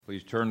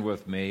Please turn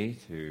with me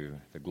to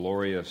the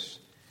glorious,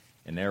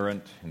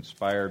 inerrant,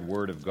 inspired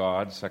Word of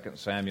God, 2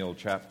 Samuel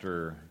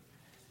chapter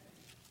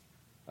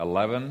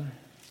 11,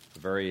 the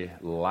very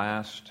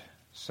last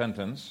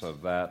sentence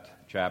of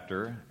that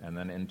chapter, and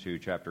then into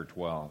chapter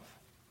 12.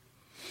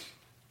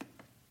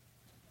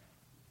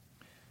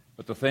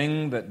 But the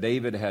thing that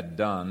David had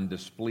done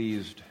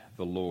displeased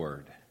the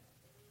Lord.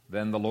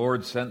 Then the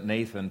Lord sent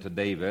Nathan to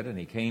David, and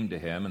he came to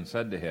him and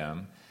said to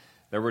him,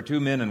 "There were two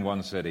men in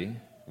one city,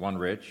 one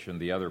rich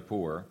and the other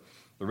poor.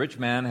 The rich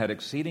man had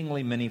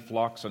exceedingly many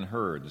flocks and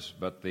herds,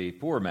 but the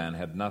poor man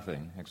had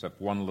nothing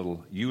except one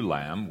little ewe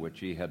lamb which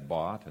he had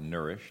bought and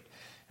nourished,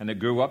 and it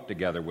grew up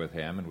together with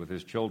him and with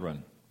his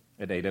children.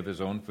 It ate of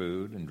his own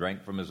food and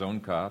drank from his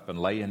own cup and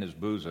lay in his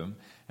bosom,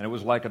 and it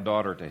was like a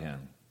daughter to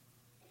him.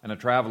 And a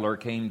traveler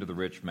came to the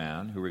rich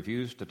man, who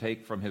refused to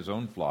take from his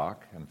own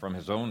flock and from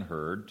his own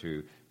herd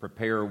to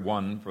prepare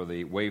one for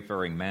the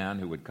wayfaring man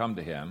who would come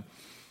to him.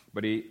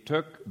 But he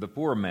took the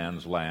poor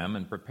man's lamb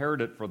and prepared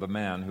it for the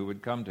man who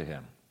would come to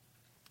him.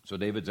 So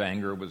David's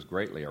anger was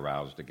greatly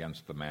aroused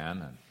against the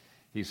man, and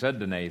he said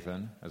to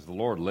Nathan, 'As the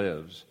Lord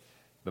lives,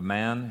 the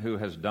man who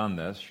has done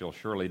this shall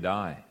surely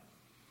die,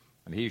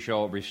 and he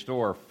shall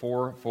restore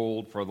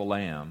fourfold for the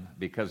lamb,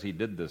 because he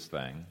did this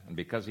thing, and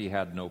because he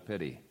had no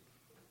pity.'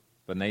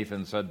 But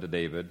Nathan said to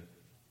David,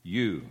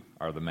 'You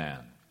are the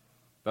man.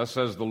 Thus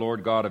says the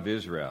Lord God of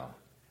Israel,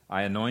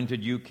 I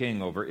anointed you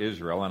king over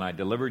Israel, and I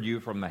delivered you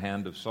from the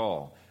hand of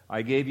Saul.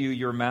 I gave you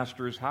your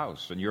master's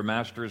house and your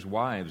master's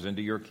wives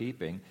into your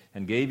keeping,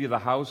 and gave you the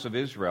house of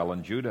Israel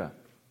and Judah.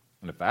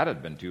 And if that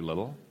had been too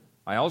little,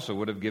 I also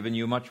would have given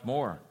you much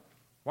more.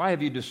 Why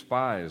have you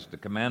despised the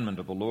commandment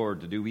of the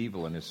Lord to do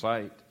evil in his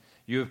sight?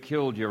 You have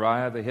killed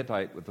Uriah the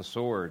Hittite with the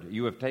sword.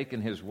 You have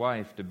taken his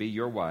wife to be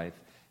your wife,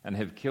 and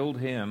have killed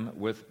him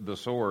with the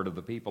sword of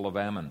the people of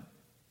Ammon.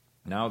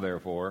 Now,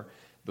 therefore,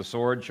 the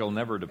sword shall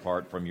never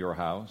depart from your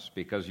house,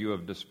 because you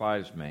have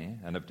despised me,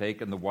 and have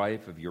taken the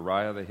wife of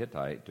Uriah the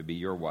Hittite to be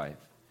your wife.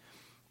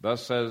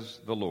 Thus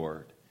says the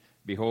Lord,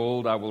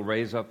 Behold, I will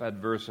raise up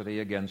adversity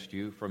against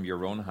you from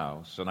your own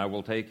house, and I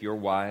will take your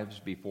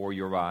wives before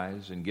your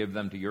eyes, and give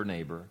them to your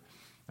neighbor,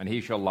 and he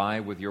shall lie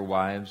with your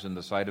wives in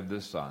the sight of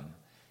this sun.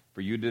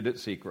 For you did it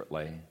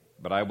secretly,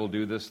 but I will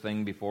do this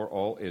thing before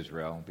all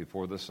Israel,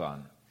 before the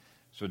sun.'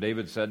 So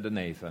David said to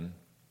Nathan,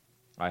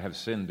 I have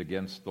sinned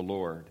against the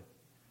Lord.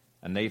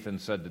 And Nathan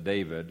said to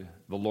David,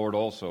 The Lord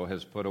also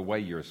has put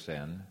away your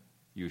sin.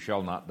 You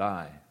shall not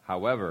die.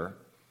 However,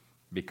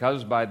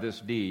 because by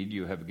this deed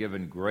you have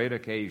given great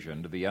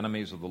occasion to the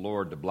enemies of the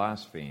Lord to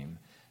blaspheme,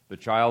 the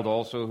child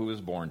also who is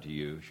born to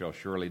you shall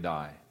surely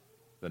die."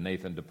 Then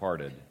Nathan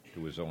departed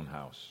to his own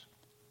house.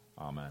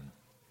 Amen.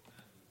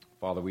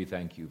 Father, we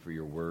thank you for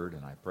your word,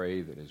 and I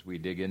pray that as we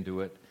dig into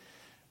it,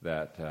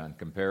 that and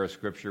compare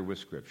Scripture with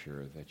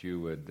Scripture, that you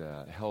would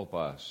help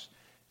us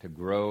to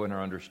grow in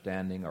our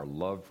understanding, our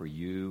love for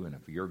you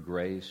and for your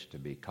grace, to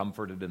be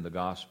comforted in the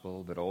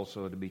gospel, but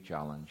also to be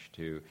challenged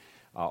to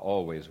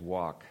always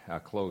walk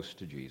close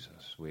to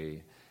Jesus.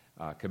 We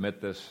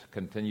commit this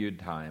continued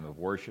time of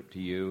worship to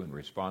you in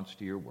response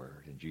to your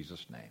word. In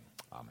Jesus' name,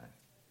 amen.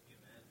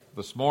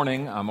 This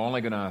morning, I'm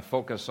only going to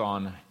focus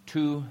on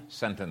two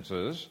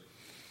sentences.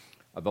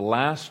 The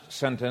last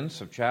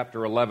sentence of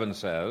chapter 11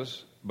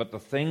 says, "But the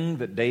thing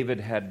that David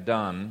had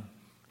done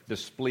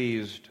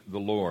displeased the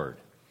Lord."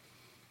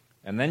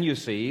 And then you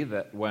see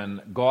that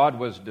when God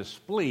was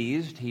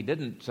displeased, he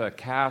didn't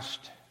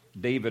cast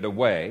David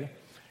away.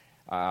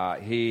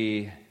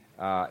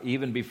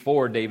 Even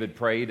before David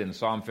prayed in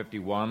Psalm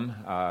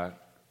 51,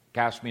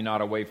 "Cast me not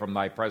away from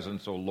thy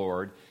presence, O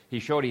Lord," he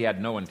showed he had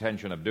no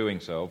intention of doing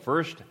so.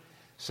 First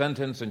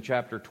sentence in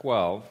chapter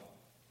 12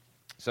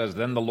 says,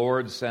 "Then the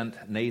Lord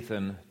sent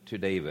Nathan to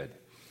David."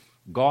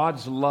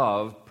 God's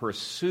love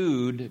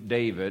pursued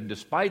David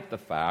despite the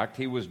fact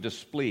he was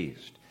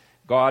displeased.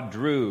 God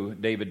drew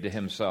David to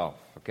himself,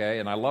 okay?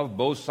 And I love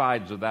both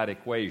sides of that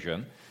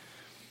equation.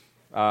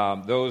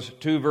 Those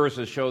two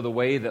verses show the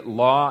way that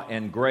law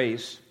and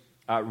grace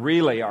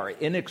really are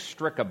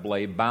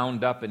inextricably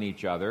bound up in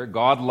each other.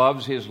 God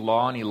loves his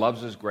law and he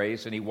loves his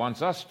grace, and he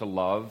wants us to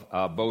love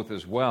both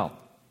as well.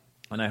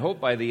 And I hope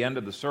by the end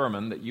of the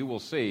sermon that you will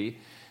see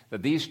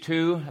that these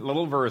two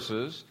little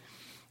verses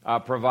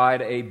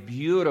provide a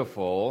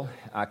beautiful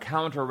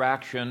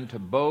counteraction to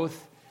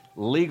both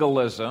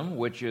legalism,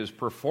 which is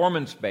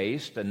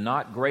performance-based and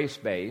not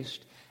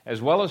grace-based, as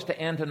well as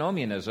to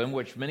antinomianism,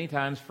 which many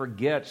times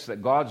forgets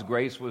that God's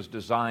grace was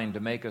designed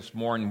to make us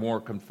more and more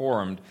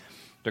conformed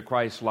to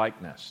Christ's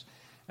likeness.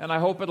 And I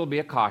hope it'll be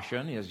a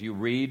caution as you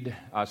read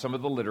some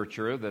of the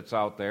literature that's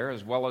out there,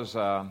 as well as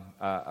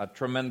a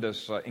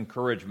tremendous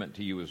encouragement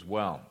to you as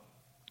well.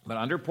 But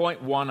under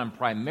point one, I'm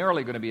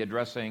primarily going to be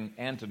addressing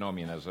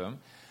antinomianism.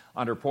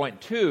 Under point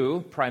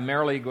two,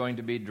 primarily going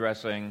to be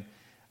addressing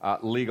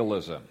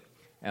legalism.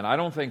 And I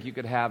don't think you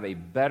could have a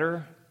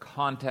better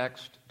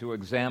context to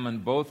examine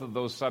both of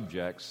those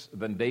subjects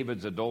than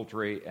David's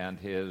adultery and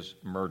his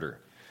murder.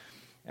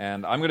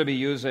 And I'm going to be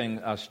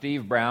using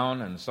Steve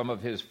Brown and some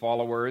of his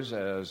followers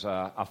as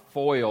a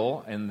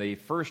foil in the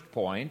first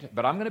point,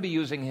 but I'm going to be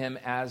using him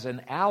as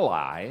an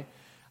ally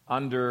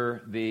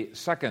under the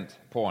second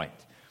point.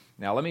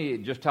 Now, let me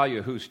just tell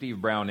you who Steve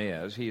Brown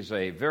is. He's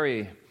a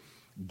very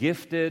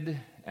gifted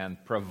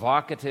and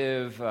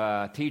provocative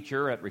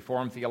teacher at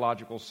Reformed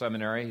Theological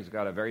Seminary. He's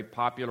got a very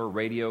popular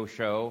radio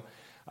show.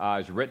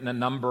 He's written a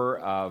number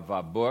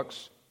of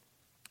books.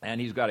 And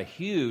he's got a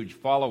huge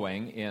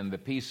following in the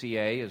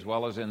PCA as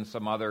well as in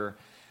some other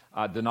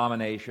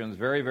denominations.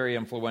 Very, very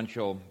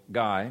influential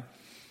guy.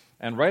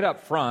 And right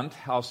up front,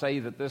 I'll say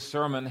that this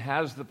sermon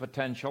has the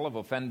potential of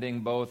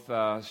offending both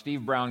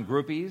Steve Brown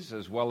groupies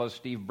as well as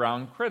Steve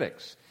Brown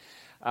critics.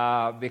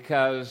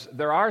 Because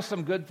there are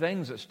some good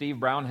things that Steve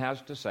Brown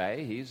has to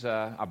say. He's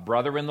a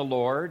brother in the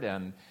Lord,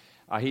 and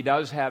he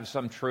does have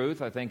some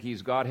truth. I think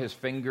he's got his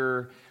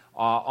finger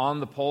on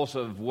the pulse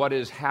of what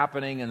is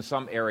happening in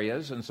some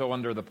areas. And so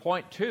under the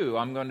point 2,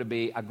 I'm going to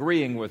be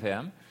agreeing with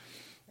him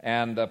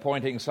and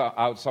pointing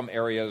out some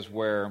areas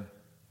where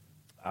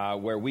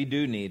we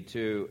do need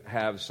to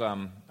have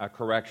some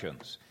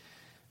corrections.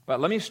 But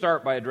let me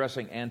start by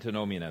addressing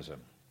antinomianism.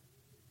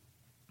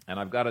 And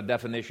I've got a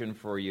definition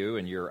for you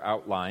in your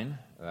outline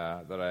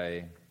that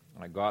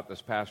I got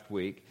this past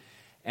week.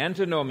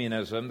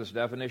 Antinomianism, this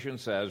definition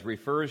says,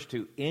 refers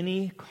to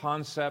any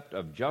concept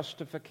of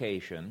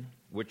justification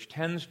which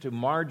tends to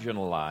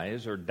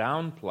marginalize or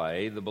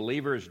downplay the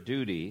believer's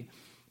duty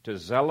to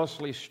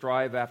zealously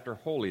strive after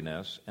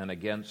holiness and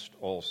against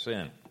all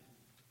sin.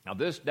 Now,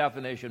 this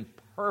definition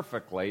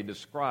perfectly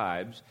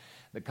describes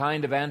the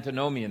kind of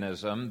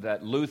antinomianism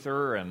that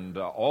Luther and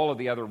all of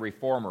the other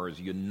reformers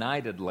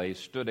unitedly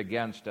stood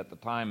against at the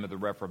time of the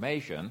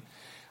Reformation.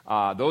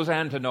 Those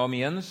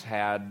antinomians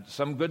had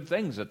some good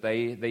things that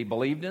they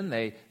believed in.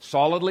 They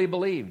solidly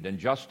believed in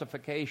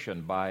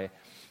justification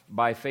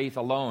by faith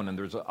alone. And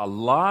there's a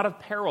lot of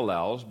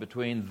parallels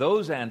between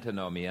those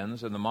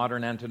antinomians and the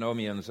modern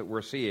antinomians that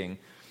we're seeing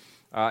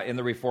in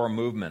the Reform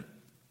movement.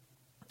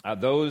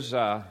 Those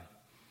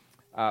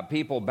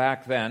people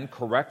back then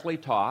correctly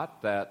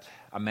taught that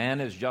a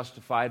man is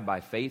justified by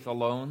faith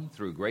alone,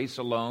 through grace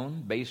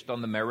alone, based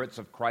on the merits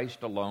of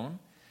Christ alone.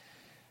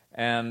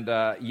 And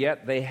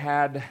yet they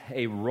had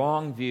a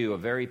wrong view, a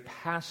very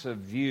passive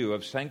view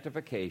of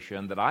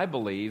sanctification that I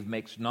believe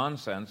makes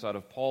nonsense out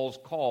of Paul's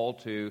call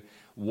to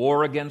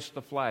war against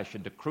the flesh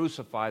and to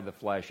crucify the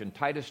flesh, and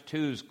Titus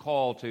 2's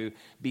call to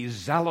be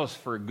zealous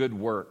for good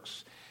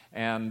works.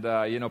 And,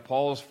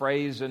 Paul's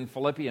phrase in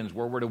Philippians,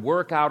 where we're to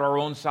work out our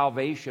own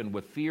salvation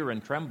with fear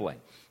and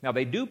trembling. Now,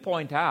 they do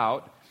point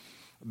out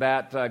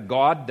that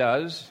God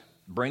does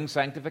bring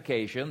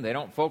sanctification. They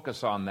don't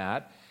focus on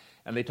that.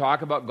 And they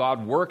talk about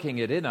God working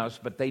it in us,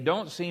 but they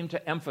don't seem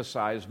to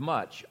emphasize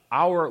much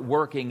our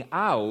working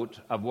out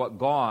of what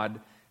God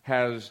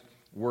has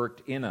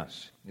worked in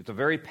us. It's a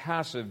very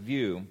passive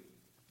view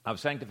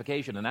of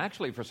sanctification. And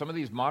actually, for some of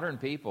these modern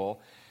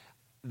people,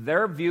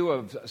 their view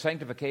of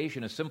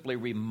sanctification is simply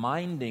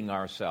reminding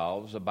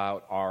ourselves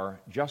about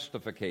our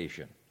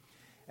justification.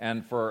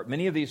 And for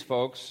many of these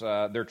folks,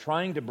 they're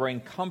trying to bring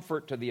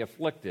comfort to the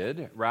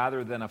afflicted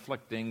rather than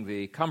afflicting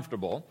the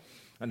comfortable.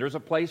 And there's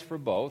a place for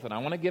both, and I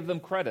want to give them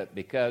credit,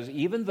 because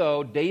even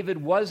though David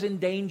was in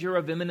danger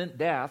of imminent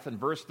death in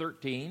verse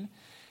 13,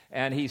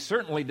 and he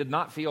certainly did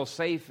not feel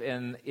safe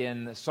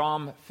in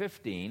Psalm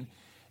 15,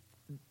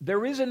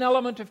 there is an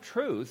element of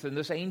truth in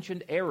this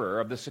ancient error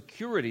of the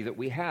security that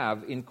we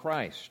have in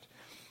Christ.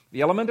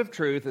 The element of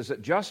truth is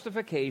that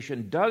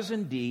justification does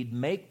indeed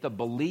make the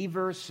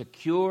believer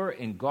secure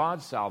in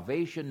God's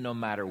salvation no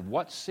matter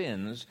what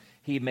sins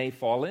he may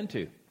fall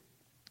into.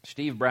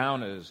 Steve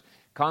Brown is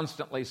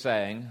constantly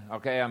saying,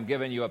 okay, I'm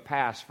giving you a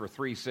pass for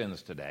 3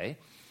 sins today.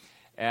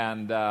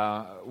 And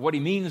what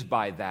he means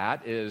by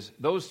that is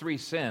those 3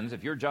 sins,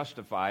 if you're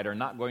justified, are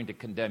not going to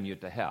condemn you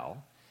to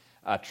hell.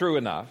 True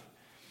enough.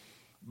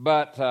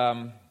 But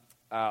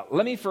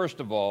let me first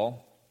of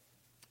all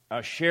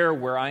share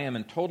where I am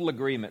in total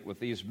agreement with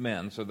these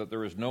men so that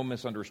there is no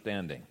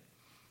misunderstanding.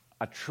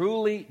 A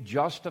truly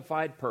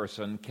justified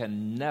person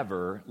can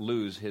never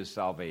lose his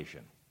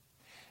salvation.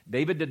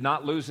 David did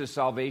not lose his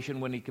salvation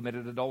when he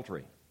committed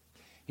adultery.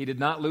 He did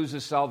not lose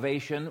his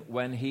salvation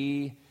when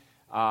he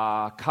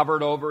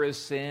covered over his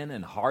sin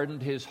and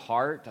hardened his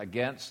heart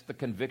against the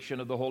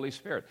conviction of the Holy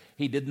Spirit.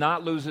 He did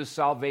not lose his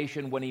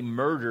salvation when he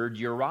murdered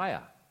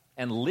Uriah.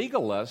 And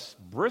legalists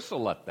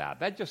bristle at that.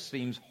 That just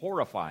seems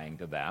horrifying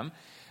to them,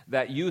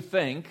 that you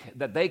think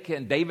that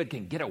David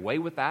can get away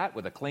with that,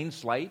 with a clean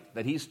slate,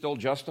 that he's still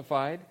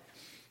justified.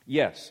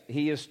 Yes,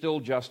 he is still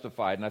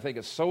justified. And I think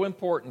it's so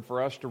important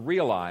for us to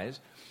realize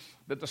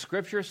that the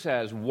Scripture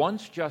says,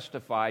 once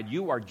justified,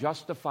 you are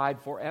justified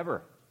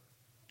forever.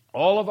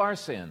 All of our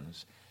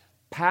sins,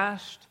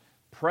 past,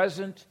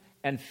 present,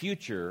 and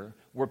future,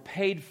 were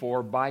paid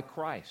for by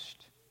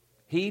Christ.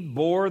 He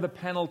bore the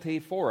penalty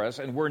for us,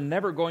 and we're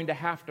never going to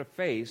have to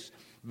face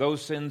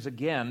those sins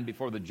again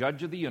before the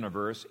judge of the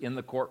universe in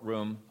the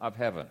courtroom of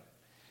heaven.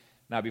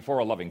 Now, before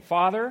a loving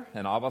Father,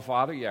 an Abba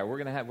Father,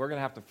 we're going to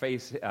have to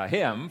face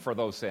Him for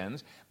those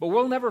sins, but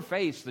we'll never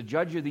face the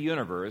Judge of the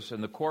universe in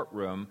the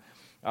courtroom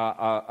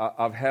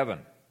of heaven.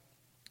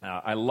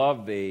 I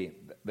love the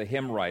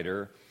hymn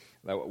writer.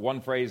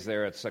 One phrase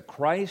there, it's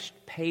Christ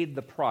paid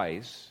the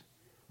price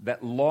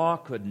that law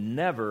could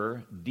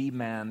never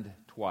demand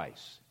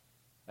twice.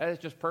 That is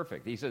just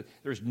perfect. He says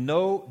there's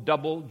no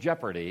double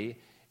jeopardy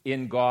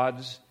in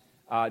God's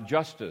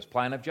justice,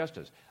 plan of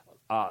justice.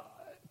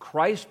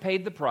 Christ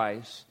paid the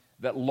price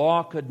that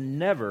law could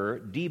never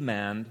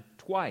demand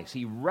twice.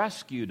 He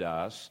rescued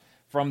us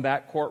from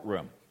that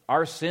courtroom.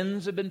 Our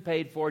sins have been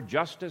paid for,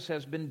 justice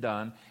has been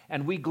done,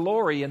 and we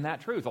glory in that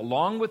truth.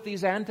 Along with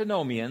these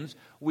antinomians,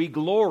 we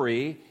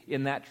glory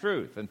in that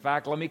truth. In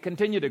fact, let me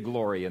continue to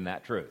glory in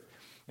that truth.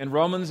 In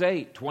Romans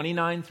 8,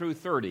 29 through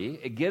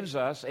 30, it gives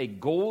us a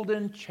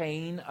golden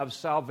chain of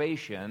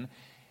salvation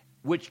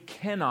which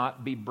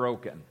cannot be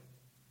broken.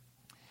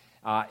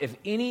 If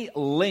any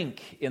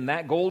link in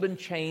that golden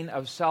chain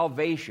of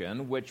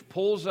salvation, which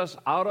pulls us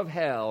out of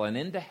hell and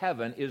into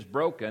heaven, is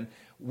broken,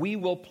 we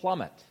will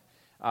plummet.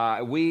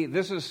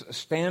 This is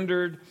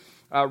standard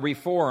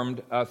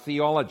Reformed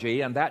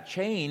theology, and that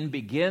chain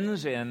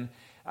begins in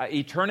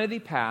eternity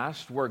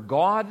past, where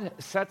God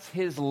sets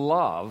His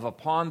love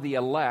upon the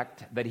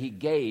elect that He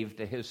gave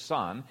to His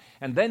Son,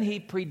 and then He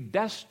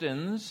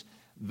predestines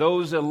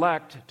those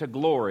elect to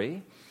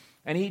glory,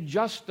 and He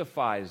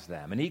justifies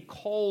them, and He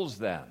calls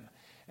them,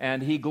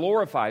 and He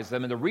glorifies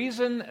them. And the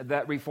reason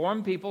that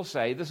Reformed people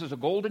say this is a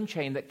golden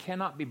chain that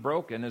cannot be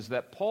broken is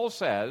that Paul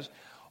says,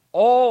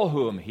 all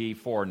whom He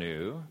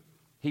foreknew,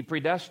 He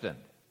predestined.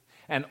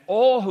 And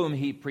all whom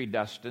He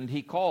predestined,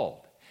 He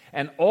called.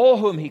 And all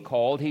whom He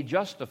called, He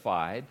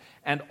justified.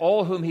 And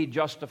all whom He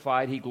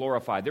justified, He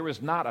glorified. There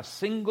is not a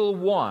single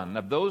one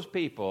of those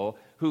people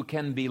who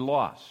can be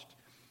lost.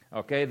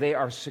 Okay, they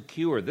are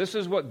secure. This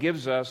is what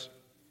gives us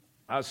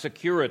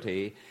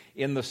security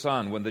in the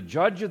Son. When the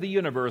Judge of the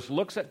universe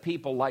looks at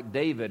people like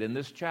David in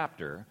this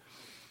chapter,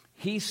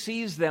 He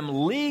sees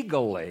them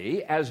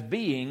legally as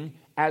being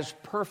as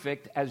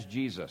perfect as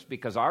Jesus,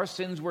 because our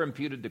sins were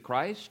imputed to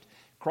Christ.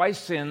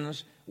 Christ's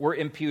sins were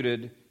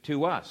imputed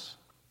to us.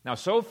 Now,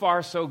 so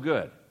far, so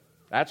good.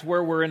 That's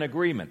where we're in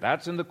agreement.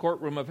 That's in the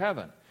courtroom of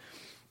heaven.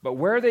 But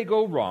where they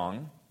go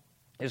wrong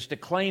is to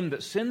claim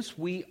that since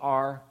we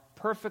are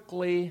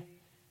perfectly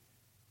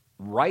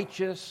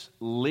righteous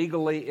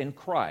legally in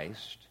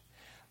Christ,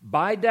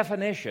 by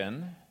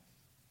definition,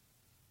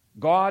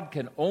 God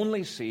can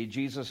only see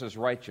Jesus'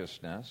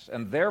 righteousness,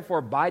 and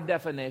therefore, by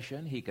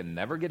definition, He can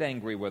never get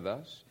angry with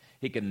us.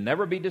 He can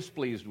never be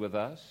displeased with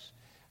us.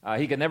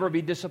 He can never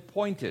be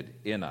disappointed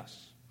in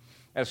us.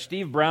 As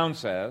Steve Brown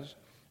says,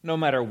 no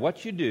matter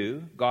what you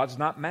do, God's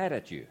not mad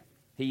at you.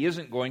 He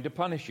isn't going to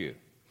punish you.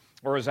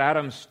 Or as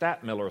Adam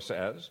Statmiller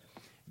says,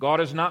 God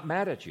is not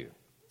mad at you.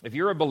 If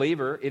you're a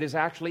believer, it is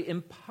actually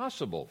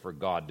impossible for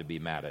God to be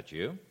mad at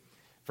you.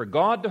 For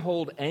God to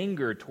hold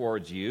anger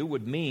towards you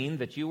would mean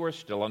that you are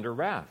still under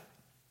wrath.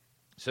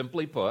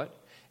 Simply put,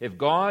 if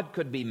God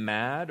could be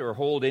mad or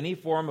hold any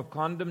form of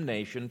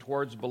condemnation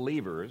towards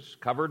believers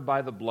covered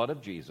by the blood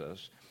of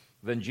Jesus,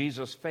 then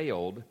Jesus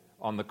failed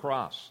on the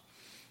cross.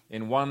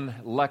 In one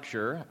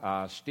lecture,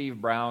 Steve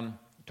Brown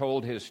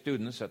told his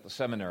students at the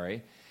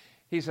seminary,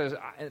 he says,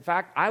 in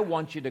fact, I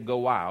want you to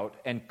go out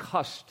and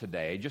cuss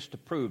today just to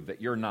prove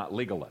that you're not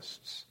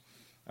legalists.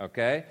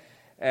 Okay?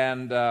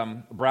 And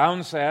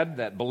Brown said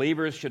that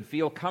believers should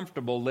feel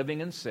comfortable living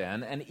in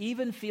sin and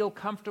even feel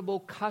comfortable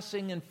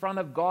cussing in front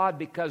of God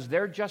because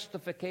their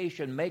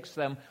justification makes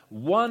them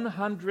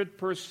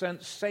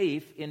 100%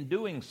 safe in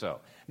doing so.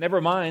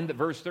 Never mind that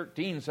verse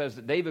 13 says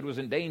that David was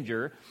in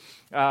danger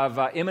of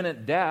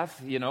imminent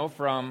death,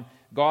 from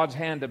God's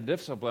hand of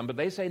discipline. But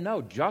they say,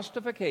 no,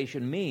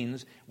 justification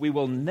means we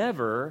will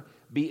never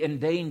be in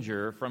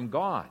danger from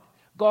God.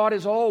 God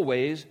is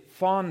always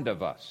fond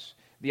of us.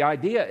 The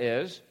idea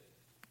is,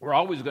 we're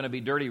always going to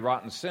be dirty,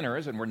 rotten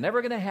sinners, and we're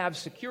never going to have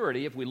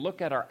security if we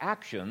look at our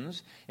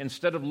actions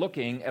instead of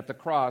looking at the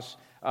cross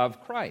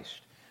of Christ.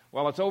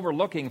 Well, it's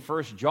overlooking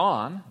 1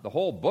 John, the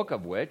whole book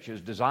of which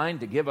is designed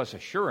to give us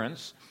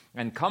assurance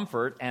and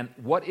comfort. And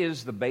what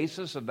is the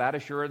basis of that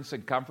assurance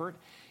and comfort?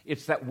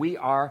 It's that we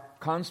are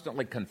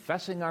constantly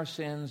confessing our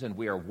sins and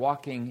we are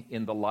walking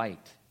in the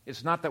light.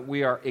 It's not that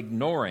we are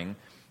ignoring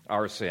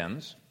our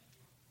sins.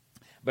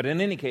 But in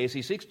any case,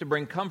 he seeks to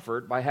bring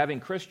comfort by having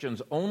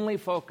Christians only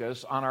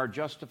focus on our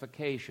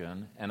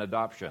justification and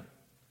adoption.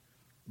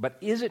 But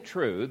is it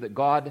true that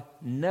God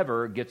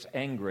never gets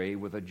angry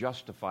with a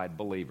justified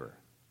believer?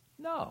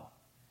 No.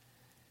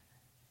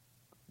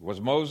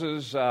 Was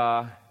Moses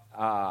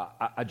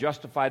a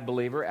justified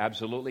believer?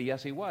 Absolutely,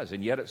 yes, he was.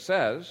 And yet it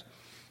says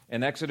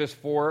in Exodus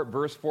 4,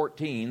 verse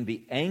 14,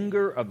 the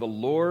anger of the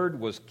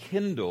Lord was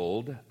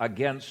kindled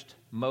against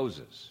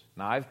Moses.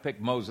 Now, I've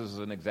picked Moses as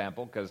an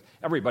example because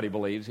everybody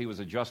believes he was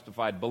a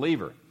justified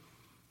believer.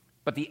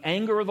 But the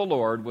anger of the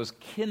Lord was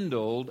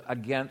kindled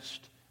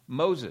against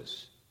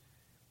Moses.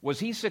 Was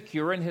he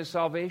secure in his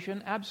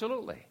salvation?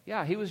 Absolutely.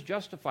 Yeah, he was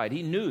justified.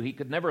 He knew he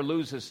could never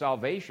lose his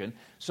salvation.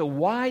 So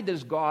why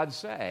does God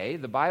say,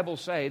 the Bible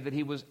say, that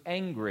he was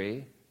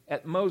angry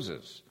at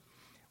Moses?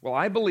 Well,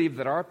 I believe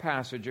that our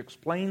passage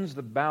explains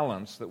the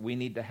balance that we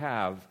need to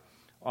have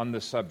on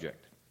this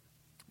subject.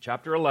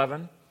 Chapter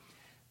 11,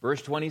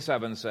 verse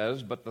 27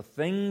 says, "But the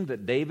thing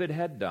that David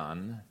had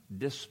done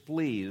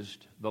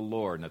displeased the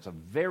Lord." And it's a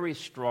very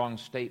strong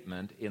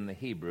statement in the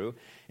Hebrew.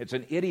 It's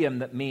an idiom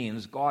that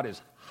means God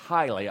is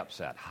highly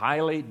upset,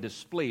 highly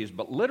displeased.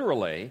 But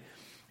literally,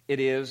 it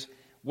is,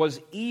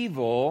 was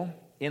evil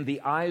in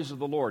the eyes of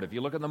the Lord. If you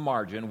look at the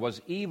margin,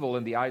 was evil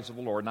in the eyes of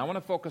the Lord. And I want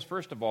to focus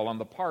first of all on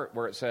the part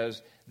where it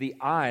says, the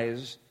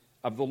eyes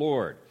of the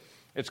Lord.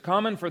 It's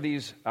common for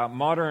these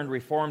modern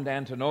Reformed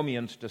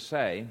antinomians to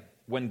say,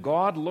 when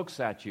God looks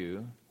at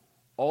you,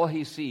 all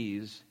he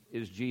sees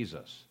is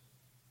Jesus.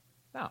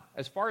 Now,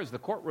 as far as the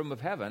courtroom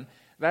of heaven,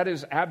 that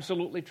is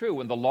absolutely true.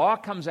 When the law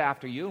comes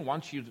after you and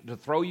wants you to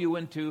throw you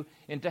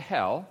into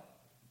hell,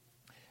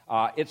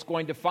 it's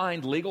going to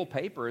find legal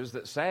papers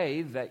that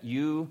say that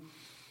you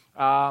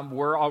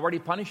were already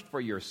punished for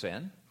your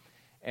sin,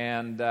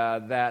 and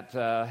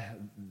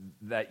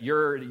that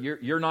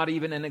you're not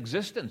even in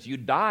existence. You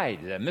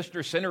died.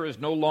 Mr. Sinner is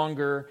no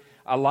longer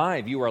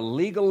alive. You are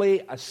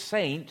legally a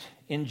saint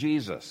in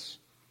Jesus.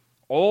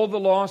 All the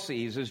law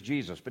sees is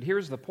Jesus. But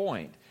here's the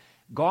point.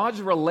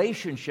 God's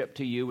relationship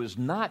to you is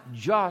not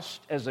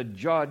just as a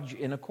judge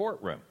in a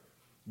courtroom.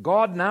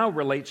 God now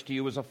relates to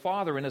you as a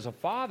father, and as a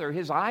father,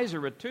 his eyes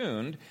are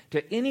attuned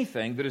to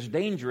anything that is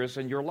dangerous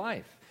in your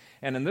life.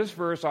 And in this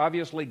verse,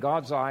 obviously,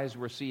 God's eyes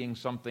were seeing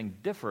something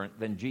different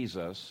than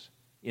Jesus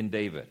in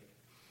David.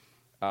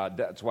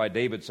 That's why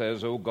David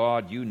says, "O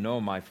God, you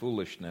know my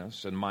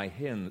foolishness, and my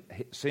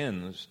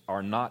sins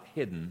are not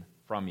hidden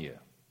from you."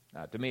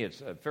 To me,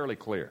 it's fairly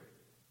clear.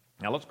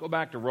 Now, let's go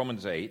back to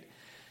Romans 8,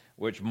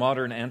 which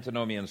modern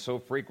antinomians so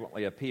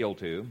frequently appeal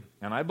to.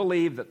 And I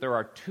believe that there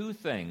are two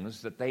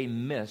things that they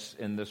miss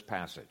in this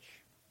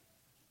passage.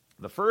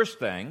 The first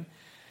thing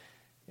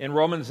in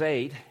Romans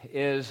 8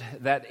 is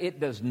that it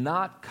does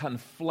not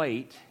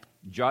conflate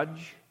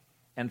judge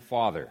and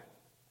father.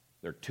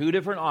 They're two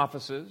different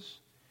offices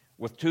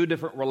with two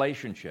different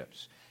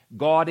relationships.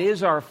 God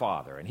is our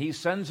Father, and he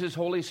sends his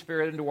Holy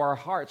Spirit into our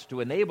hearts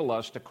to enable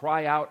us to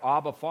cry out,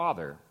 "Abba,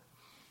 Father."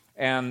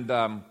 And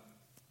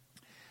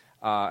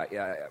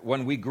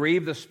when we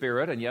grieve the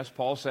Spirit, and yes,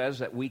 Paul says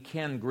that we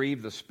can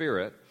grieve the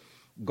Spirit,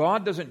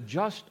 God doesn't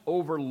just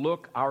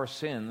overlook our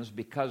sins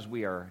because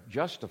we are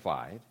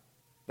justified.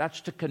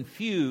 That's to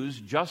confuse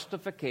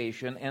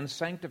justification and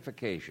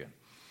sanctification.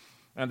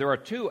 And there are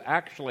two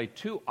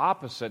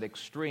opposite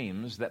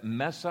extremes that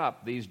mess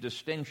up these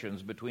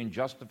distinctions between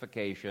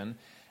justification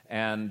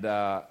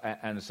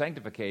and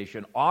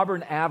sanctification.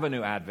 Auburn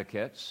Avenue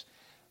advocates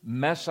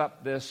mess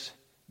up this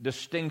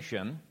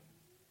distinction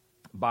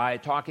by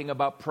talking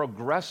about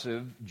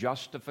progressive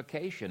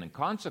justification. And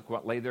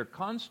consequently, they're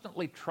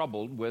constantly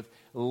troubled with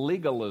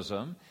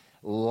legalism,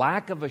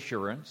 lack of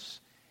assurance,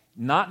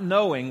 not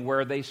knowing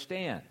where they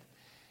stand.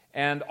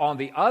 And on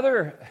the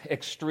other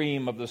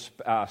extreme of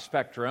the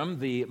spectrum,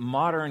 the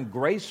modern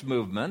grace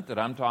movement that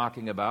I'm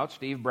talking about,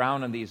 Steve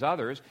Brown and these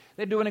others,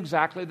 they're doing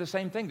exactly the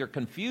same thing. They're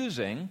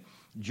confusing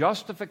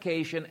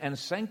justification and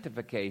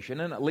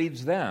sanctification, and it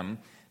leads them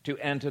to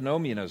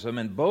antinomianism.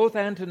 And both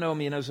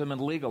antinomianism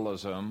and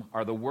legalism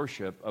are the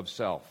worship of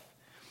self.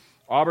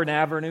 Auburn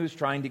Avenue is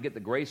trying to get the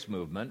grace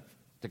movement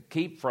to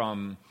keep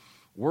from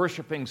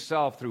worshiping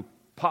self through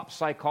pop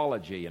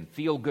psychology and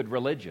feel-good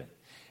religion.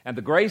 And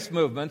the grace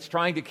movement's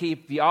trying to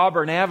keep the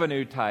Auburn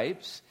Avenue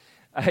types,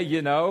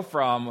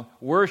 from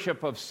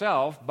worship of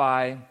self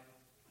by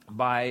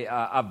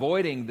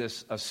avoiding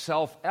this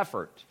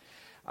self-effort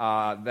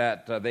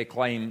that they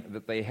claim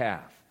that they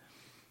have.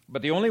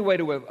 But the only way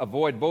to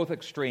avoid both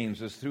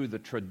extremes is through the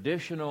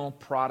traditional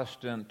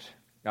Protestant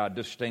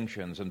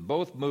distinctions, and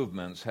both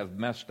movements have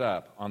messed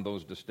up on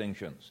those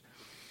distinctions.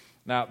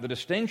 Now, the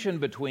distinction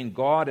between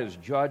God as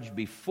judge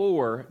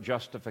before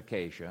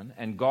justification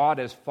and God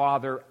as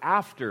Father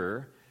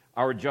after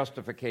our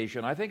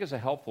justification, I think, is a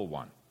helpful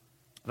one.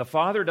 The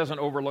Father doesn't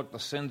overlook the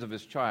sins of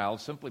his child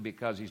simply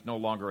because he's no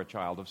longer a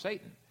child of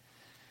Satan.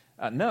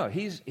 No,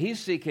 he's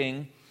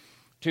seeking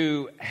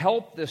to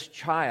help this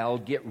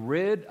child get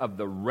rid of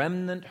the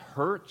remnant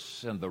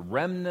hurts and the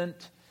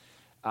remnant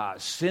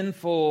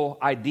sinful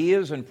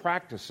ideas and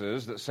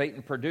practices that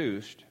Satan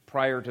produced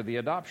prior to the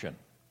adoption.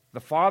 The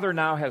Father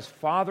now has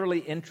fatherly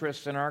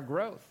interests in our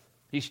growth.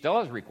 He still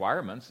has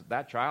requirements.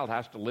 That child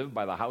has to live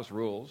by the house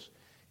rules,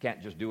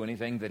 can't just do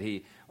anything that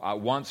he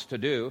wants to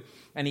do,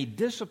 and he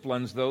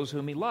disciplines those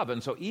whom he loves.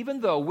 And so even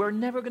though we're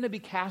never going to be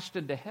cast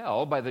into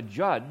hell by the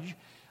judge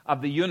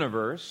of the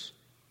universe,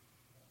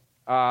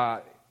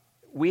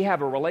 we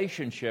have a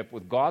relationship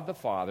with God the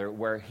Father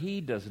where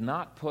he does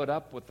not put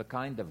up with the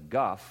kind of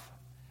guff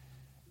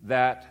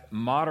that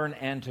modern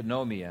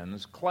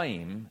antinomians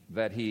claim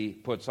that he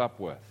puts up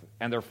with.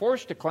 And they're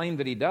forced to claim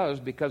that he does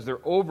because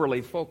they're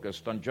overly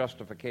focused on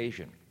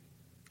justification.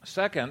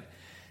 Second,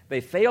 They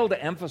fail to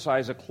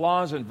emphasize a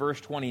clause in verse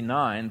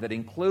 29 that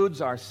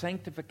includes our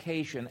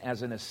sanctification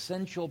as an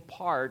essential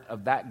part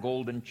of that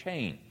golden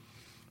chain.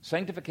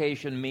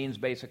 Sanctification means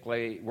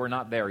basically we're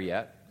not there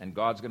yet, and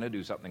God's going to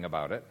do something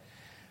about it.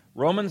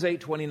 Romans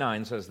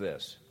 8:29 says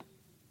this,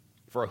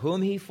 "For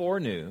whom he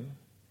foreknew,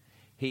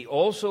 he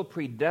also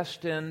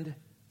predestined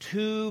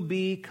to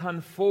be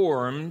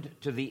conformed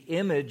to the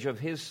image of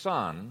his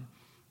Son,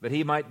 that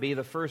he might be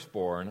the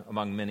firstborn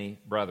among many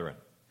brethren."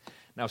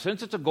 Now,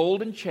 since it's a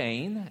golden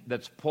chain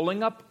that's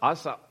pulling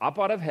us up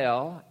out of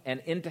hell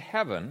and into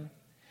heaven,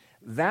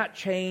 that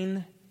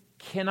chain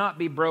cannot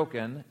be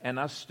broken and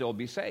us still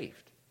be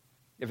saved.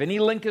 If any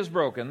link is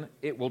broken,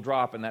 it will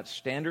drop in that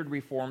standard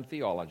Reformed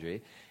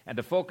theology, and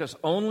to focus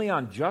only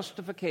on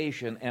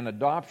justification and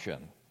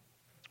adoption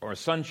or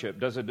sonship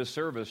does a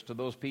disservice to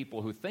those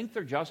people who think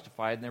they're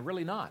justified and they're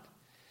really not.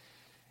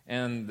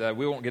 And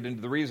we won't get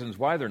into the reasons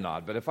why they're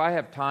not, but if I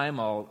have time,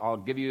 I'll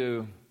give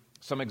you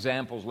some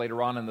examples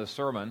later on in the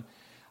sermon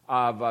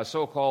of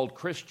so-called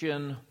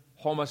Christian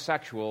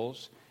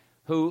homosexuals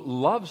who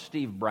love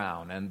Steve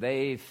Brown, and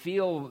they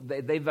feel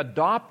they've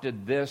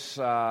adopted this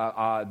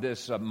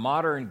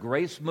modern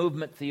grace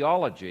movement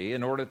theology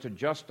in order to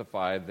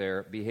justify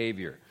their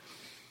behavior.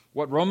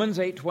 What Romans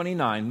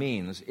 8:29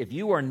 means, if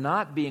you are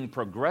not being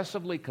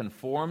progressively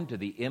conformed to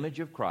the image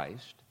of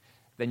Christ,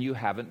 then you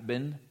haven't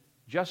been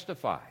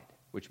justified,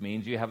 which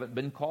means you haven't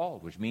been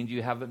called, which means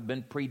you haven't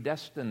been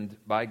predestined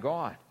by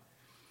God.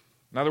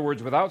 In other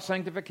words, without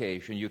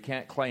sanctification, you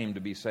can't claim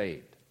to be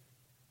saved.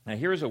 Now,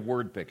 here's a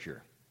word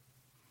picture.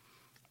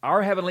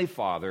 Our Heavenly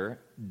Father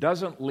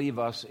doesn't leave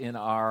us in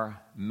our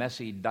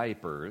messy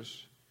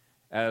diapers,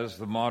 as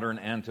the modern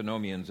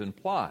antinomians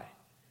imply.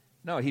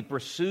 No, He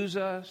pursues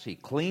us, He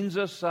cleans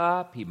us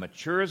up, He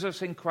matures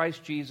us in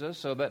Christ Jesus,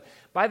 so that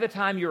by the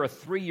time you're a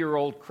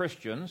 3-year-old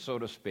Christian, so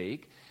to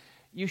speak,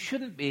 you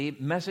shouldn't be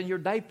messing your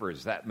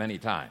diapers that many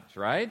times,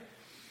 right?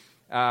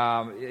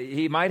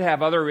 He might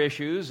have other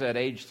issues at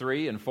age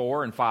 3 and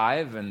 4 and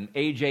 5 and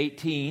age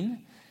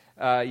 18,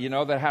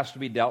 that has to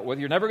be dealt with.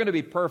 You're never going to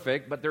be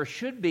perfect, but there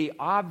should be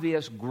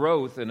obvious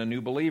growth in a new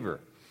believer.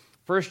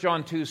 1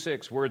 John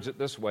 2:6 words it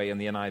this way in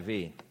the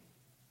NIV.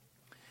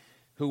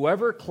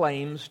 "Whoever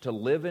claims to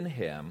live in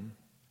Him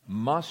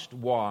must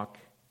walk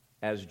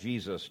as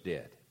Jesus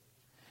did."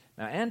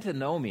 Now,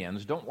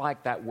 antinomians don't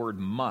like that word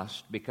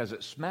must because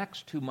it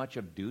smacks too much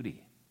of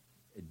duty.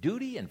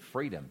 Duty and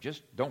freedom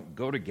just don't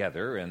go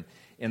together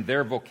in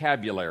their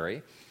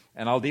vocabulary,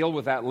 and I'll deal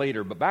with that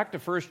later. But back to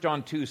 1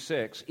 John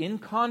 2:6, in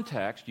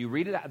context, you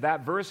read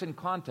that verse in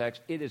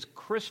context, it is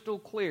crystal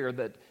clear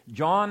that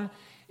John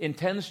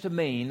intends to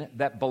mean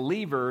that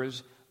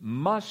believers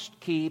must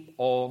keep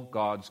all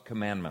God's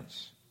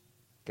commandments.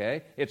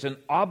 Okay? It's an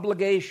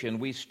obligation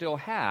we still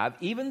have,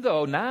 even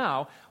though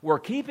now we're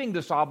keeping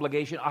this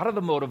obligation out of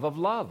the motive of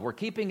love. We're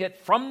keeping it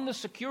from the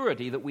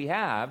security that we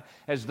have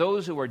as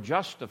those who are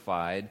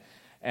justified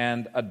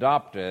and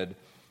adopted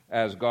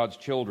as God's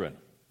children.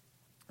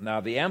 Now,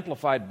 the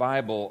Amplified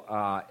Bible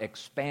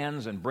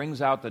expands and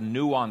brings out the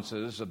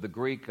nuances of the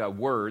Greek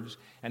words,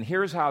 and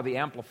here's how the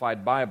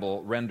Amplified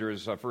Bible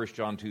renders 1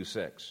 John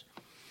 2:6.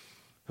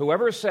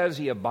 "Whoever says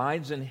he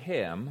abides in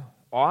Him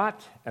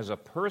ought, as a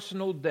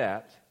personal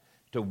debt,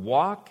 to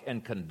walk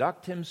and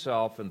conduct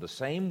himself in the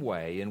same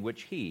way in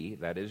which He,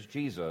 that is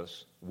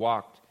Jesus,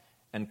 walked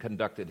and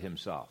conducted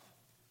Himself."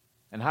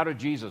 And how did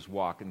Jesus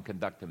walk and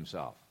conduct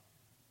Himself?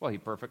 Well, He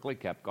perfectly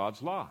kept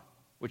God's law,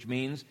 which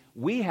means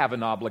we have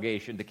an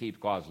obligation to keep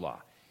God's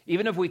law.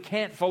 Even if we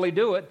can't fully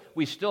do it,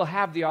 we still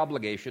have the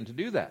obligation to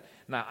do that.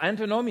 Now,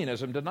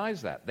 antinomianism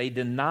denies that. They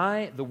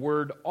deny the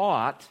word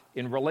ought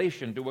in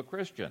relation to a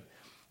Christian.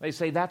 They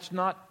say that's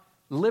not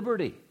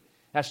liberty.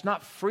 That's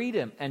not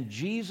freedom, and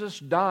Jesus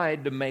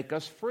died to make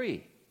us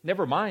free.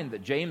 Never mind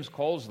that James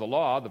calls the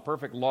law the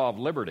perfect law of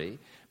liberty,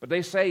 but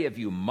they say if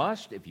you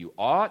must, if you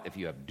ought, if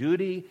you have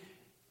duty,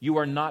 you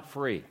are not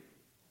free.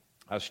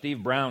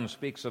 Steve Brown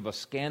speaks of a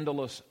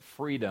scandalous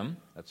freedom,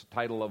 that's the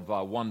title of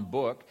one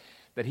book,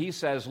 that he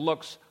says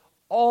looks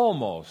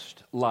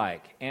almost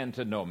like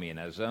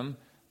antinomianism,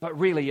 but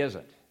really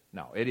isn't.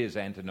 No, it is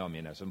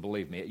antinomianism,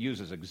 believe me. It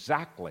uses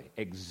exactly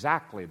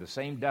the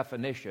same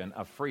definition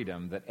of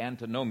freedom that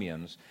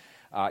antinomians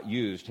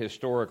used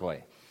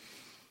historically.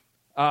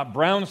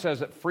 Brown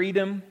says that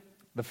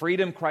the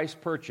freedom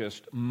Christ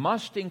purchased,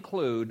 must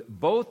include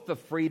both the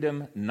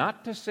freedom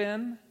not to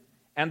sin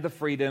and the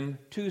freedom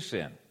to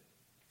sin.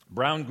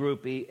 Brown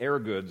groupie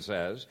Airgood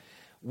says,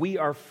 "We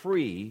are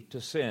free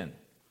to sin."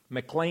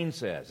 McLean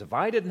says, "If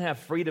I didn't have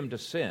freedom to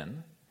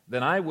sin,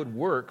 then I would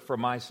work for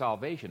my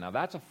salvation." Now,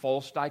 that's a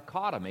false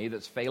dichotomy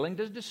that's failing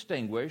to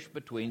distinguish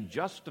between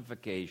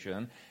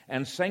justification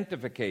and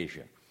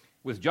sanctification.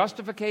 With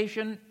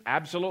justification,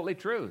 absolutely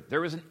true.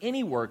 There isn't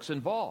any works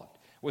involved.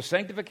 With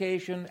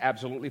sanctification,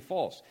 absolutely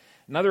false.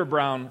 Another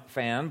Brown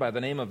fan by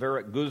the name of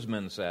Eric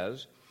Guzman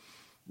says,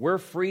 "We're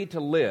free to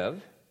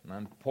live,"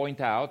 and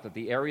point out that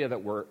the area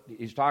that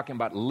he's talking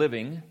about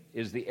living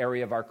is the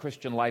area of our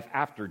Christian life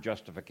after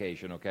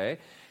justification, okay?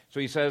 So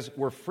he says,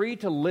 "We're free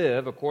to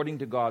live according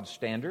to God's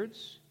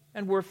standards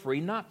and we're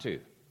free not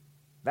to.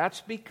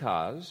 That's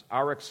because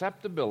our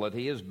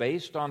acceptability is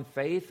based on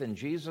faith in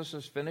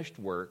Jesus' finished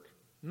work,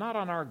 not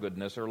on our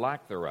goodness or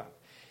lack thereof.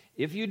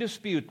 If you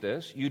dispute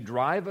this, you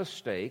drive a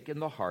stake in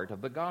the heart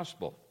of the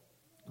gospel.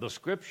 The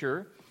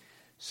Scripture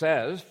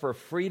says, "For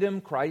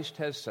freedom Christ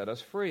has set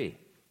us free.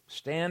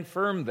 Stand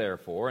firm,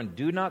 therefore, and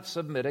do not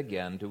submit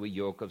again to a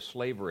yoke of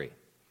slavery."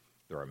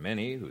 There are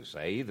many who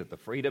say that the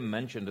freedom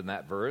mentioned in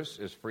that verse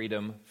is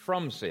freedom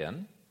from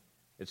sin.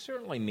 It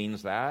certainly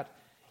means that.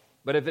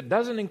 But if it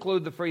doesn't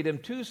include the freedom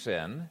to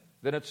sin,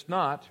 then it's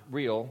not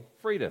real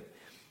freedom.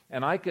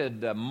 And I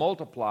could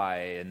multiply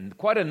in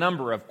quite a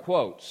number of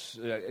quotes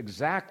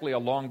exactly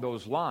along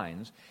those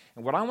lines.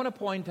 And what I want to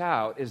point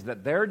out is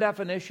that their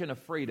definition of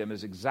freedom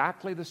is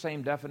exactly the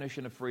same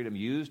definition of freedom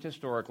used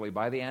historically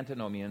by the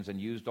Antinomians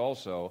and used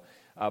also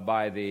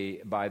by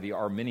the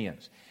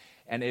Arminians.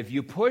 And if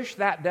you push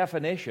that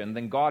definition,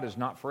 then God is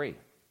not free,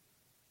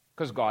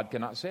 because God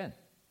cannot sin.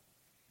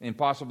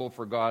 Impossible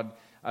for God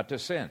to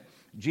sin.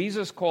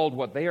 Jesus called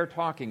what they are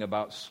talking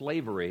about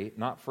slavery,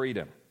 not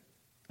freedom.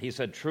 He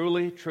said,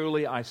 "Truly,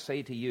 truly, I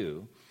say to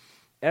you,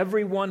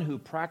 everyone who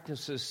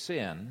practices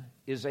sin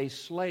is a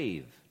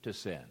slave to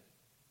sin."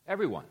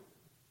 Everyone.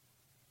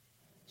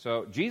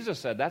 So Jesus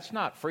said that's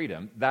not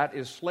freedom, that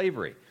is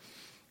slavery.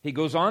 He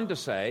goes on to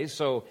say,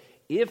 so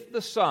if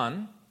the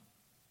Son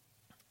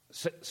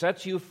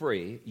sets you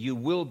free, you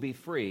will be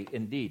free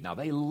indeed. Now,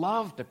 they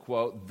love to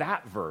quote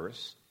that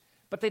verse,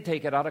 but they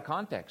take it out of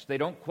context. They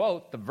don't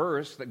quote the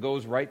verse that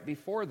goes right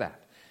before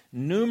that.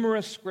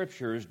 Numerous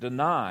scriptures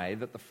deny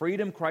that the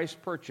freedom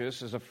Christ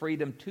purchased is a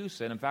freedom to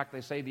sin. In fact,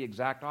 they say the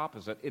exact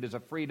opposite. It is a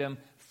freedom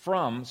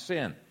from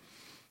sin.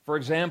 For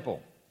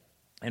example,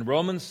 in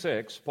Romans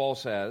 6, Paul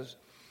says,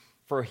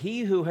 "For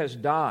he who has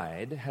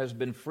died has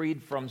been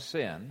freed from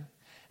sin,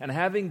 and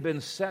having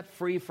been set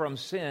free from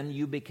sin,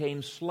 you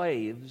became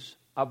slaves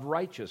of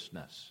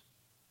righteousness."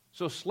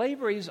 So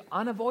slavery is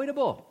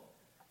unavoidable.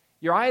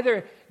 You're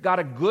either got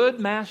a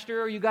good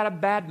master or you got a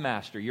bad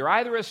master. You're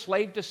either a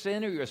slave to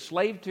sin or you're a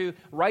slave to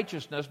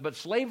righteousness, but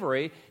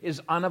slavery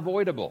is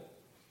unavoidable.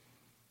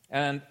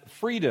 And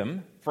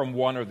freedom from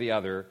one or the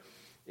other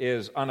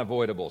is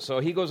unavoidable. So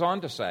he goes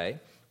on to say,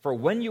 "For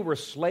when you were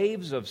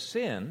slaves of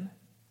sin,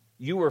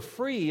 you were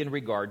free in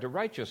regard to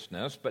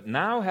righteousness, but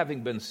now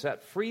having been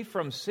set free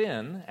from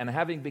sin and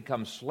having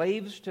become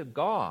slaves to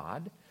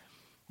God,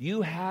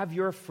 you have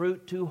your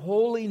fruit to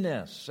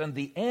holiness, and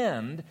the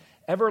end,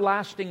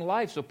 everlasting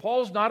life." So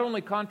Paul's not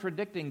only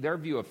contradicting their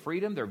view of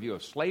freedom, their view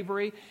of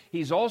slavery,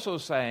 he's also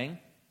saying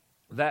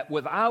that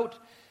without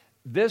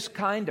this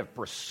kind of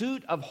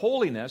pursuit of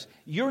holiness,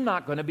 you're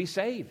not going to be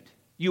saved.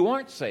 You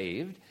aren't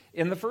saved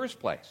in the first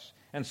place.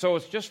 And so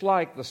it's just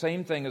like the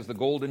same thing as the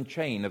golden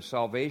chain of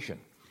salvation.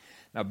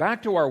 Now,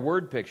 back to our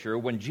word picture,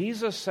 when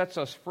Jesus sets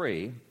us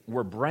free,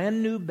 we're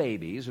brand new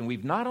babies, and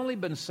we've not only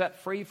been set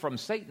free from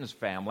Satan's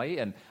family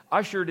and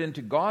ushered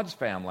into God's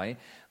family,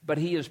 but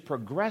he is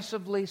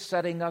progressively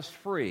setting us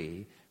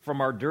free from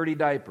our dirty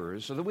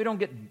diapers so that we don't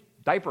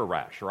get diaper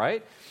rash,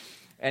 right?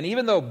 And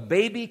even though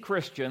baby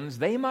Christians,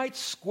 they might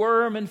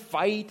squirm and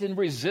fight and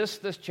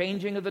resist this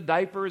changing of the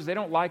diapers, they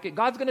don't like it,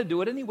 God's going to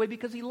do it anyway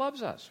because he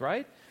loves us,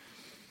 right?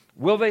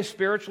 Will they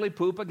spiritually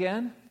poop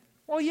again?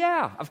 Well,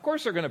 yeah, of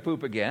course they're going to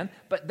poop again,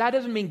 but that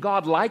doesn't mean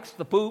God likes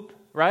the poop,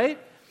 right?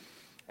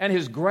 And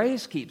his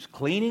grace keeps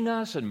cleaning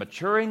us and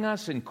maturing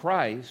us in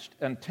Christ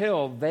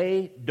until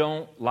they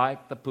don't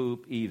like the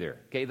poop either.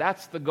 Okay,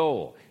 that's the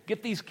goal.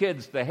 Get these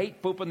kids to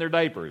hate pooping their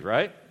diapers,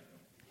 right?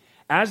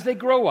 As they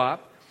grow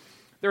up,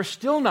 they're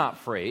still not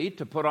free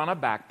to put on a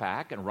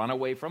backpack and run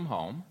away from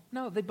home.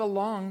 No, they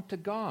belong to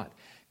God.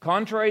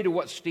 Contrary to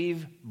what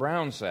Steve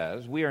Brown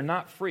says, we are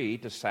not free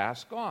to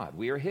sass God.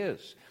 We are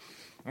his.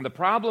 And the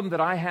problem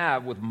that I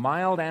have with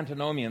mild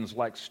antinomians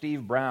like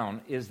Steve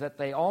Brown is that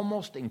they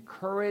almost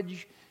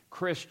encourage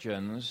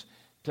Christians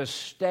to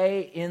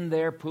stay in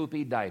their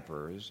poopy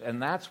diapers,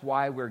 and that's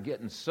why we're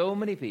getting so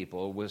many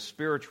people with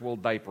spiritual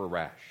diaper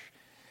rash.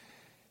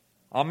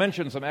 I'll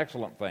mention some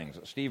excellent things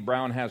that Steve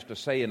Brown has to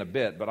say in a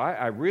bit, but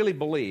I really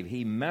believe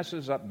he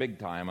messes up big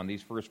time on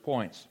these first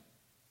points.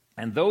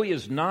 And though he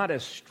is not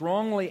as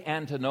strongly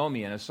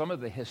antinomian as some of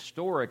the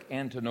historic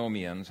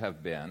antinomians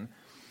have been,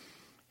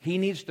 he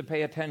needs to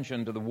pay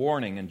attention to the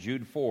warning in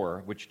Jude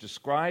 4, which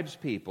describes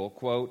people,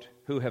 quote,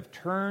 who have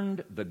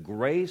turned the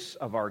grace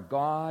of our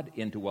God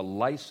into a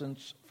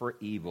license for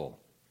evil.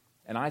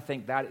 And I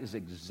think that is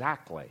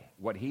exactly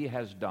what he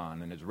has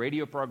done in his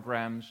radio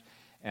programs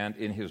and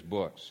in his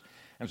books.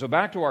 And so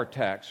back to our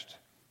text,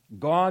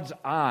 God's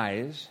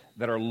eyes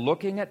that are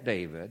looking at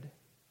David,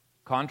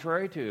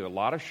 contrary to a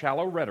lot of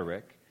shallow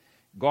rhetoric,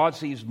 God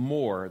sees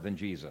more than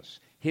Jesus.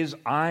 His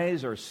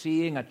eyes are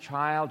seeing a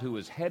child who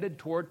is headed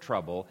toward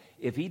trouble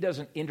if he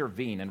doesn't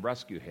intervene and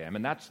rescue him.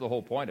 And that's the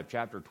whole point of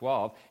chapter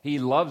 12. He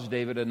loves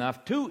David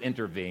enough to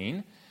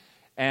intervene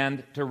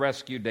and to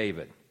rescue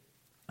David.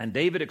 And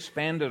David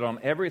expanded on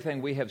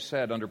everything we have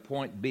said under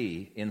point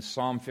B in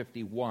Psalm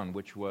 51,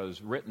 which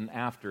was written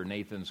after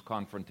Nathan's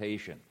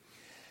confrontation.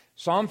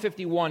 Psalm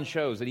 51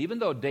 shows that even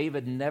though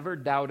David never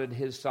doubted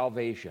his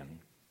salvation,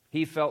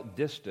 he felt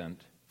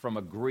distant from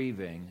a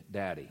grieving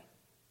daddy.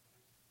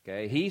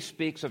 Okay? He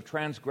speaks of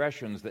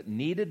transgressions that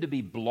needed to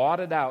be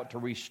blotted out to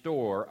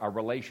restore a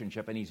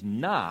relationship, and he's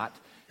not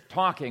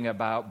talking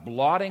about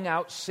blotting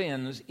out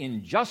sins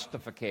in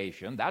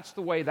justification. That's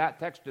the way that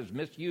text is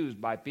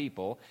misused by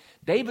people.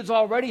 David's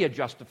already a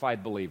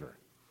justified believer.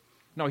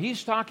 No,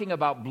 he's talking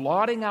about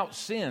blotting out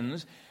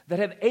sins that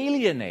have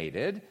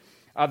alienated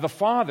the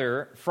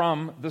Father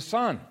from the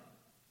Son.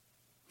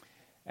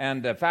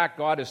 And in fact,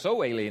 God is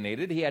so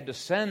alienated, he had to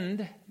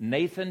send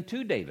Nathan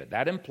to David.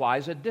 That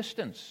implies a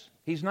distance.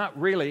 He's not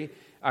really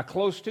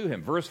close to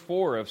him. Verse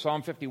 4 of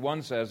Psalm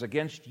 51 says,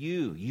 "Against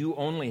you, you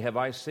only have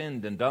I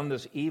sinned and done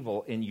this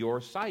evil in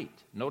your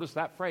sight." Notice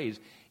that phrase,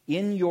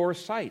 in your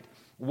sight.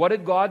 What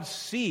did God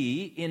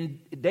see in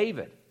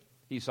David?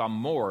 He saw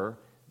more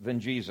than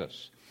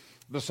Jesus.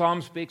 The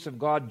psalm speaks of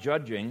God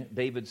judging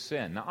David's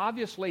sin. Now,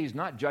 obviously, he's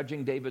not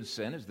judging David's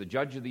sin as the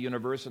judge of the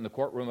universe in the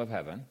courtroom of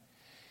heaven.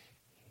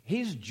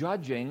 He's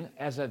judging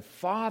as a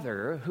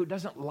father who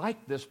doesn't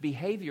like this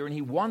behavior, and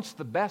he wants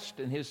the best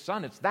in his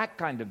son. It's that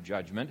kind of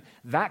judgment,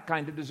 that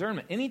kind of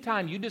discernment.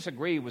 Anytime you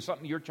disagree with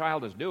something your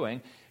child is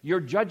doing, you're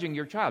judging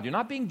your child. You're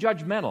not being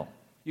judgmental.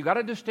 You've got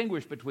to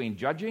distinguish between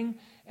judging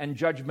and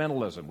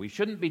judgmentalism. We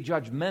shouldn't be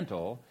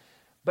judgmental,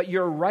 but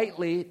you're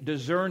rightly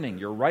discerning,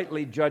 you're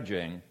rightly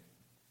judging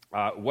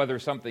whether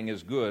something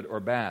is good or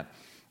bad.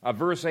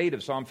 Verse 8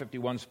 of Psalm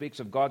 51 speaks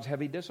of God's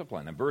heavy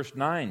discipline. In verse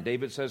 9,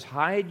 David says,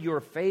 "Hide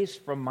your face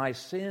from my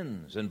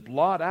sins and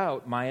blot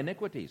out my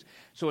iniquities."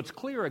 So it's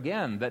clear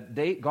again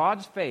that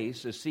God's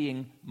face is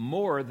seeing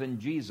more than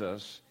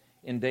Jesus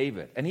in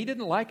David. And he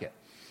didn't like it.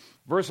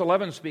 Verse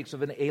 11 speaks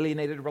of an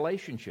alienated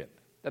relationship,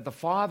 that the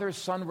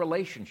father-son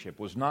relationship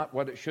was not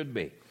what it should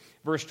be.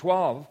 Verse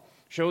 12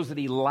 shows that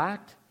he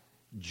lacked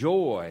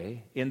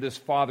joy in this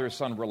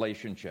father-son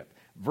relationship.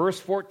 Verse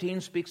 14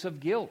 speaks of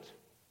guilt.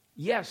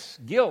 Yes,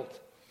 guilt.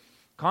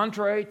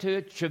 Contrary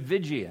to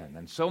Chavigian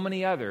and so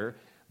many other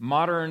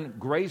modern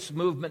grace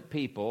movement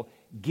people,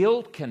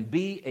 guilt can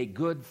be a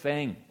good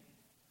thing.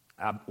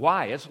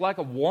 Why? It's like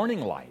a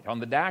warning light on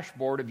the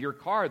dashboard of your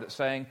car that's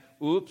saying,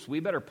 oops, we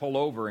better pull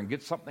over and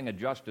get something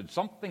adjusted.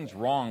 Something's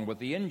wrong with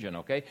the engine,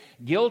 okay?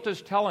 Guilt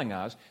is telling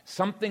us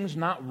something's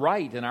not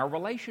right in our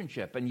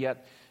relationship, and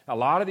yet a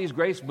lot of these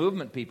grace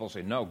movement people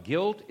say, no,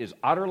 guilt is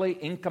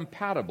utterly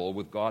incompatible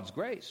with God's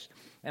grace.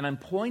 And I'm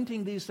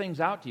pointing these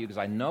things out to you because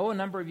I know a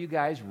number of you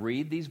guys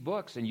read these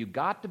books, and you've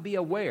got to be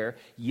aware,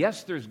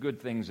 yes, there's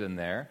good things in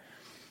there,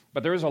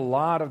 but there's a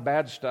lot of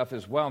bad stuff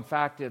as well. In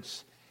fact,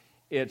 it's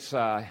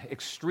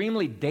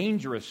extremely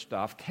dangerous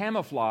stuff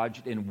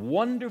camouflaged in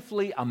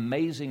wonderfully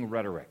amazing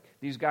rhetoric.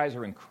 These guys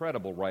are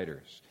incredible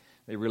writers.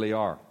 They really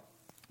are.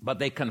 But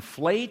they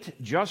conflate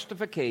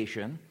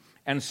justification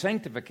and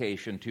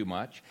sanctification too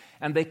much,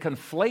 and they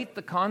conflate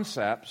the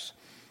concepts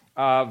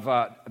of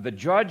the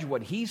judge,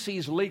 what he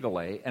sees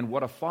legally, and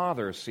what a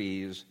father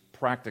sees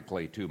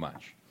practically too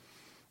much.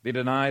 They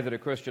deny that a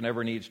Christian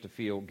ever needs to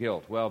feel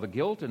guilt. Well, the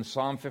guilt in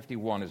Psalm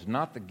 51 is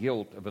not the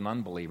guilt of an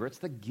unbeliever. It's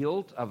the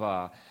guilt of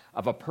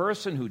a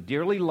person who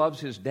dearly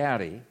loves his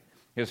daddy,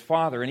 his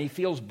father, and he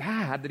feels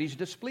bad that he's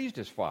displeased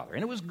his father.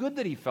 And it was good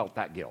that he felt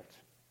that guilt,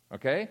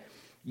 okay?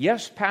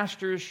 Yes,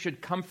 pastors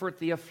should comfort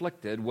the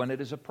afflicted when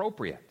it is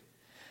appropriate.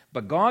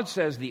 But God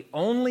says the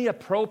only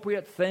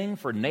appropriate thing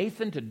for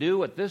Nathan to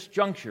do at this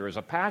juncture as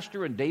a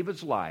pastor in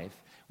David's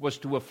life was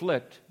to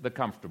afflict the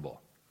comfortable.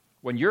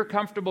 When you're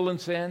comfortable in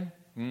sin,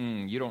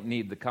 you don't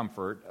need the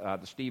comfort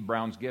that Steve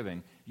Brown's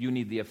giving. You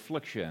need the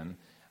affliction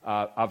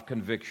of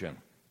conviction.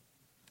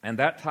 And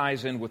that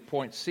ties in with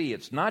point C.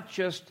 It's not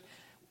just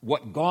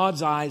what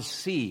God's eyes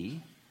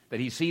see, that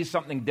he sees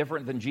something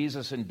different than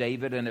Jesus and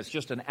David, and it's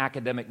just an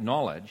academic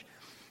knowledge.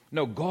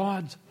 No,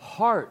 God's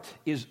heart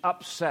is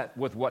upset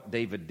with what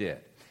David did.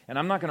 And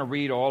I'm not going to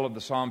read all of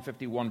the Psalm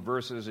 51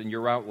 verses in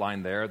your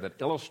outline there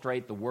that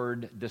illustrate the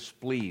word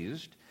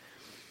displeased.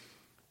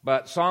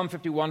 But Psalm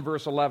 51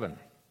 verse 11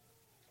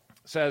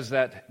 says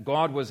that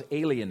God was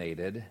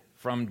alienated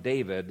from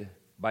David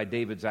by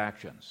David's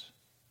actions.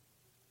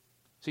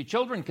 See,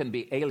 children can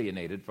be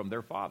alienated from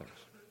their fathers.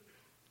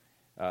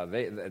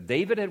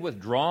 David had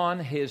withdrawn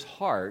his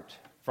heart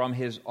from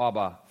his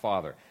Abba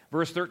Father.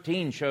 Verse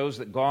 13 shows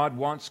that God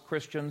wants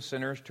Christian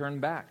sinners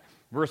turned back.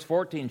 Verse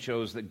 14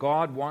 shows that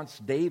God wants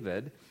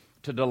David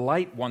to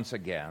delight once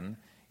again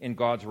in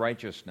God's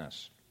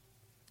righteousness.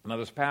 Now,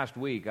 this past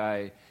week,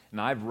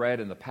 I've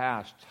read in the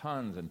past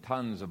tons and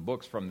tons of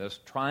books from this,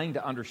 trying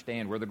to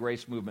understand where the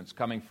grace movement's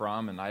coming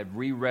from, and I've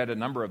reread a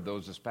number of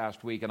those this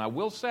past week. And I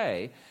will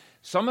say,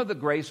 some of the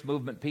grace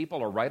movement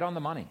people are right on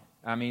the money.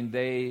 I mean,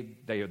 they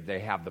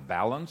have the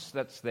balance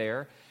that's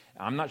there.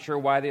 I'm not sure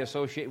why they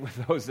associate with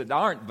those that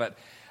aren't, but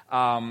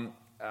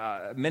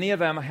many of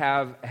them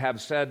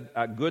have said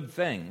good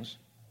things.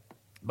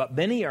 But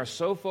many are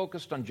so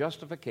focused on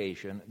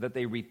justification that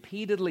they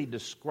repeatedly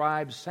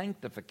describe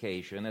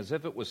sanctification as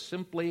if it was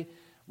simply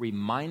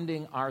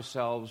reminding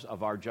ourselves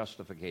of our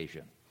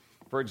justification.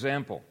 For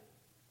example,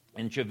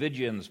 in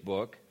Chavigian's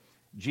book,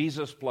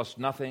 Jesus plus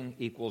nothing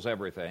equals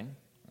everything.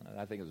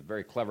 I think it's a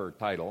very clever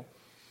title.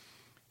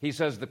 He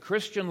says, the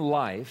Christian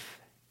life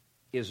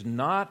is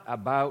not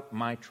about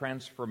my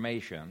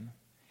transformation.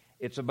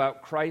 It's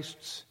about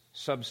Christ's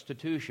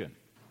substitution.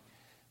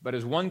 But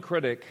as one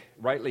critic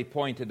rightly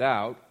pointed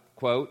out,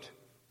 quote,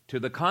 to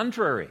the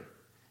contrary,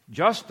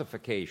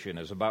 justification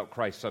is about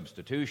Christ's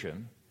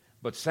substitution,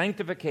 but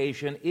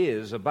sanctification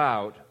is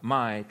about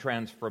my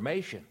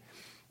transformation.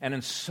 And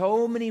in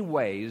so many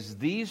ways,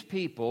 these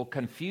people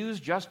confuse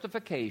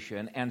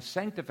justification and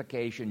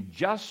sanctification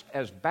just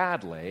as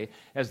badly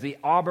as the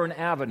Auburn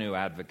Avenue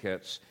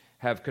advocates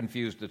have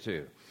confused the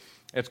two.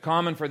 It's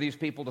common for these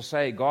people to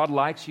say God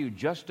likes you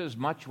just as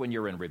much when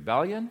you're in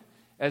rebellion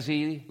as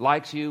He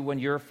likes you when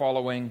you're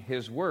following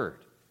His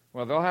Word.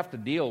 Well, they'll have to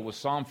deal with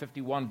Psalm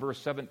 51,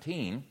 verse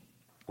 17,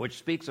 which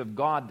speaks of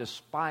God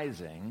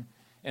despising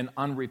an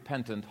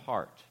unrepentant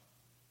heart.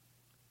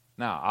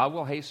 Now, I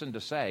will hasten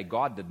to say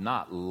God did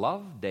not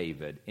love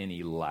David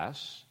any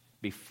less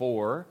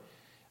before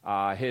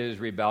his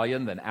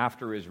rebellion than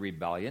after his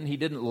rebellion. He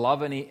didn't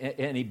love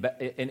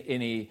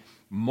any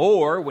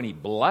more when He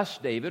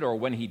blessed David or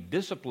when He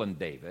disciplined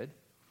David.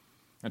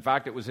 In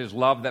fact, it was His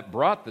love that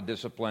brought the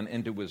discipline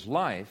into his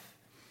life.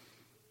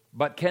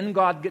 But can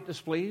God get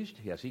displeased?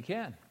 Yes, He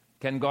can.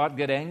 Can God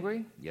get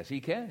angry? Yes,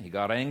 He can. He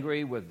got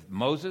angry with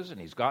Moses,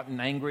 and He's gotten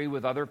angry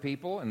with other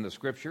people in the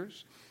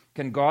Scriptures.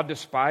 Can God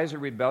despise a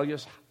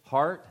rebellious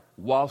heart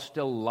while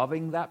still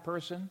loving that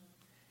person?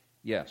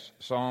 Yes,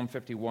 Psalm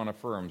 51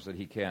 affirms that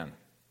He can.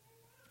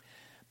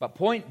 But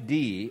point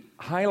D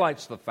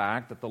highlights the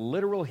fact that the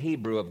literal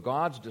Hebrew of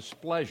God's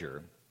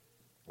displeasure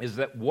is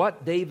that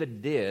what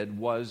David did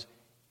was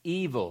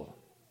evil.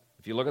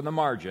 If you look at the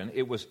margin,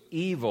 it was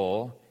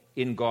evil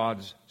in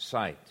God's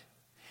sight.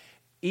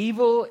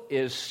 Evil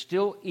is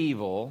still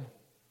evil,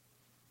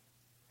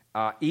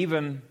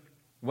 even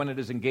when it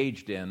is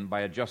engaged in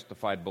by a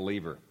justified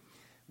believer.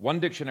 One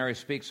dictionary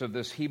speaks of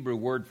this Hebrew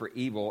word for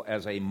evil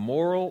as a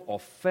moral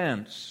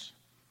offense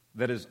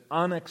that is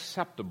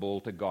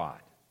unacceptable to God.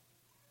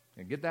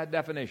 And get that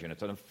definition.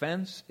 It's an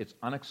offense, it's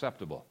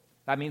unacceptable.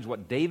 That means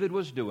what David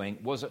was doing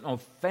was an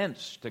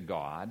offense to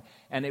God,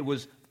 and it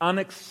was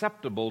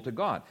unacceptable to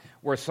God.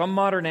 Where some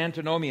modern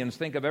antinomians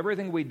think of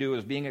everything we do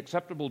as being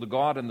acceptable to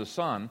God and the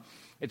Son,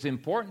 it's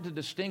important to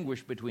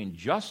distinguish between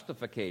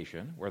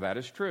justification, where that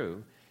is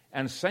true,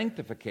 and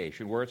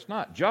sanctification, where it's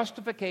not.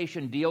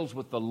 Justification deals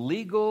with the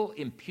legal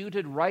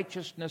imputed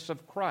righteousness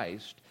of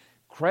Christ,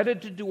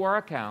 credited to our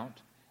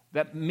account,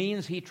 that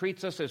means He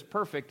treats us as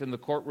perfect in the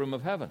courtroom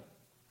of heaven.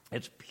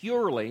 It's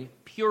purely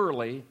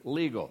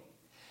legal.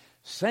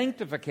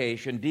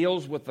 Sanctification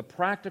deals with the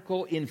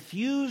practical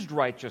infused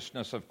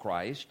righteousness of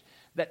Christ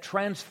that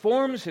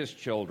transforms His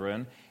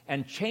children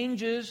and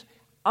changes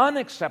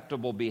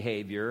unacceptable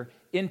behavior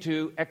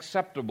into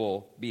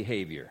acceptable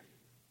behavior.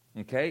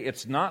 Okay?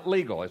 It's not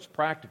legal, it's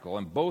practical,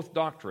 and both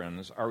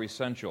doctrines are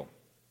essential.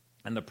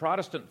 And the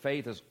Protestant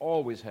faith has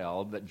always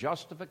held that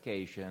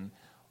justification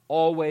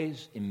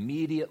always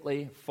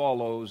immediately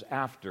follows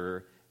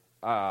after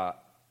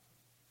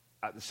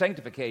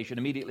sanctification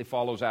immediately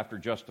follows after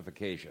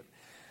justification.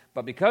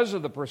 But because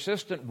of the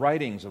persistent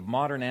writings of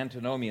modern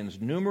antinomians,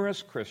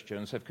 numerous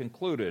Christians have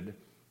concluded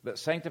that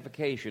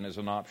sanctification is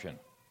an option.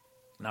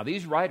 Now,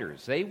 these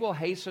writers, they will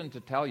hasten to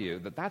tell you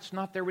that that's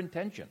not their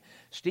intention.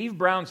 Steve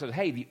Brown says,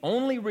 hey, the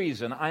only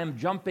reason I am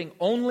jumping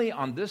only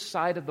on this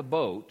side of the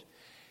boat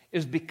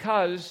is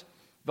because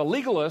the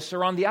legalists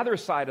are on the other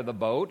side of the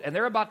boat, and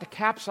they're about to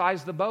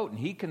capsize the boat. And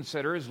he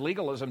considers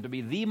legalism to be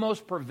the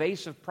most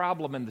pervasive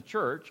problem in the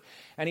church.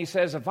 And he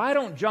says, if I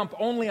don't jump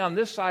only on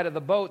this side of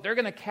the boat, they're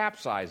going to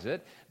capsize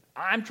it.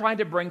 I'm trying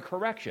to bring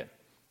correction.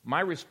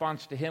 My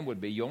response to him would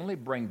be, you only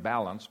bring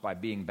balance by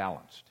being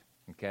balanced.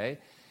 Okay?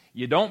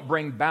 You don't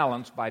bring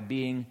balance by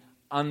being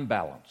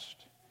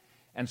unbalanced.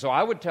 And so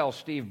I would tell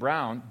Steve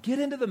Brown, get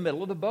into the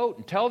middle of the boat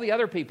and tell the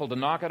other people to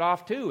knock it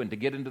off too and to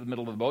get into the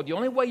middle of the boat. The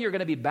only way you're going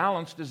to be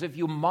balanced is if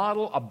you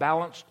model a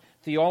balanced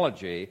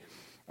theology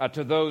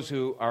to those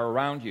who are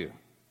around you.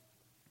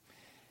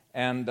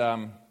 And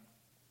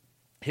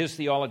his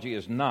theology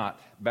is not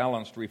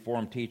balanced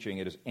Reformed teaching.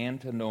 It is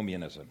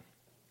antinomianism.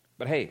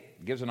 But hey,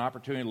 it gives an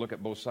opportunity to look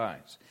at both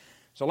sides.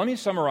 So let me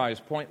summarize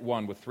point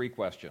 1 with 3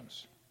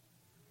 questions.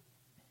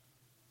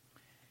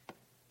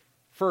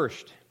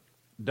 First,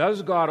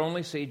 does God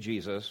only see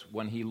Jesus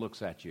when He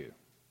looks at you?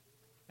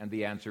 And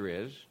the answer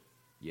is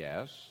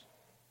yes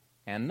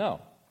and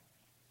no.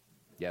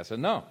 Yes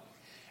and no.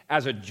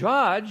 As a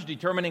judge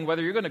determining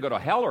whether you're going to go to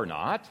hell or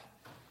not,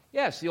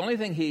 yes, the only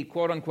thing He,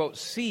 quote-unquote,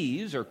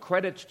 sees or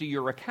credits to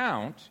your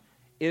account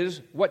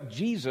is what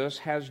Jesus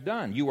has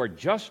done. You are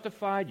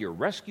justified, you're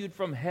rescued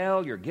from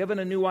hell, you're given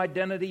a new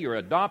identity, you're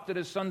adopted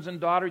as sons and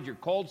daughters, you're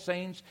called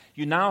saints,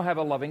 you now have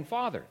a loving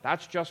Father.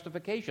 That's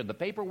justification. The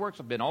paperwork's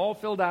have been all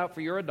filled out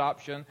for your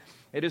adoption.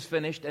 It is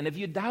finished. And if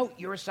you doubt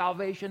your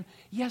salvation,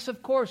 yes,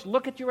 of course,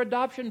 look at your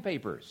adoption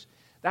papers.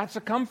 That's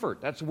a comfort.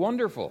 That's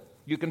wonderful.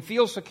 You can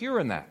feel secure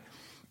in that.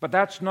 But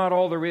that's not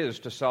all there is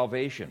to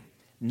salvation.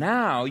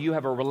 Now you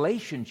have a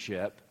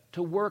relationship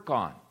to work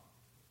on.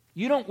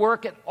 You don't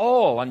work at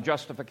all on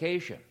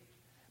justification,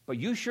 but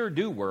you sure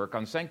do work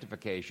on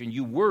sanctification.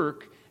 You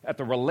work at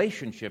the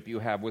relationship you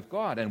have with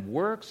God, and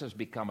works has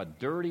become a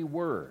dirty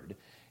word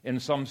in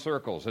some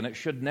circles, and it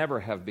should never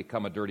have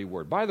become a dirty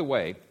word. By the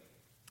way,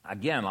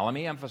 again, let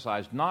me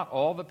emphasize, not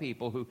all the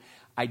people who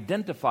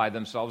identify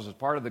themselves as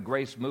part of the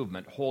grace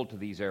movement hold to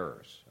these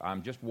errors.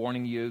 I'm just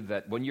warning you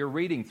that when you're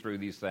reading through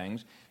these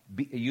things,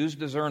 use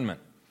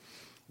discernment.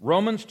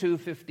 Romans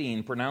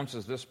 2:15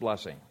 pronounces this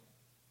blessing: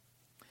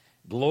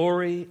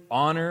 glory,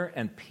 honor,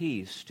 and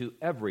peace to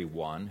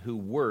everyone who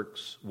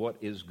works what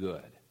is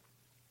good.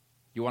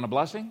 You want a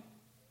blessing?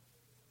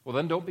 Well,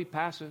 then don't be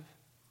passive.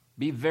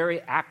 Be very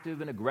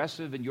active and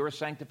aggressive in your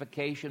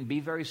sanctification. Be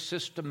very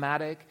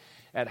systematic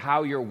at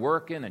how you're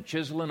working and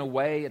chiseling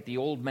away at the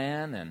old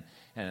man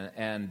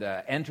and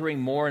entering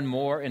more and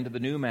more into the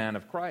new man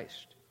of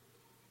Christ.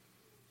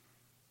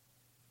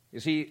 You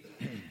see,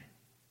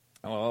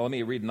 well, let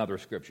me read another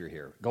scripture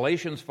here.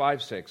 Galatians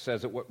 5:6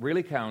 says that what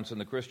really counts in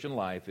the Christian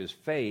life is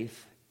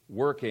faith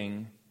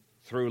working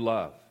through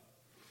love.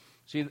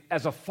 See,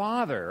 as a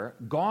father,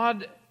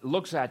 God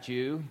looks at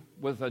you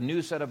with a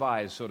new set of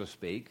eyes, so to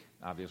speak.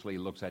 Obviously, he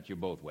looks at you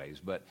both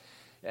ways, but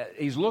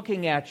he's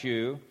looking at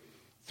you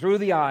through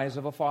the eyes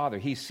of a father.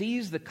 He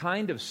sees the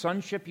kind of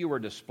sonship you are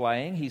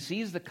displaying. He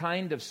sees the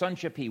kind of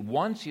sonship he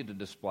wants you to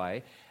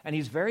display, and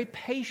he's very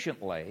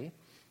patiently,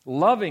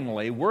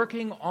 lovingly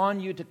working on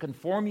you to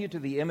conform you to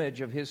the image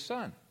of his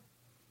Son.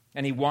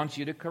 And he wants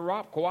you to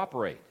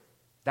cooperate.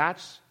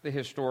 That's the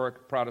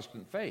historic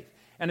Protestant faith.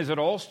 And is it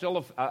all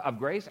still of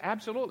grace?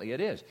 Absolutely,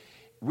 it is.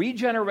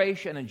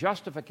 Regeneration and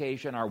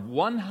justification are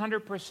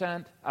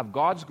 100% of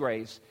God's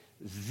grace,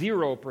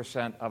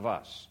 0% of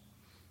us.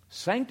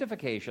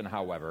 Sanctification,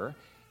 however,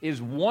 is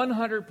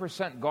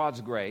 100%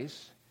 God's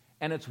grace,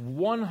 and it's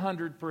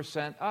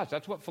 100% us.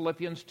 That's what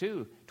Philippians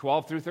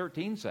 2:12 through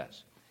 13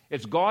 says.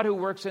 It's God who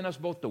works in us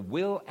both to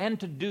will and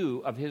to do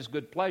of his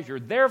good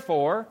pleasure.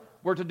 Therefore,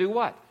 we're to do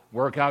what?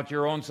 Work out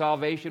your own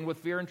salvation with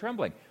fear and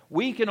trembling.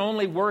 We can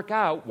only work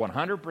out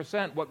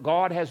 100% what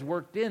God has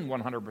worked in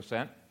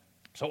 100%.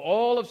 So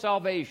all of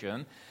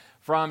salvation,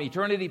 from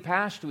eternity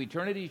past to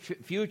eternity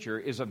future,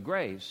 is of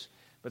grace,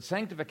 but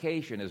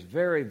sanctification is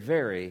very,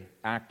 very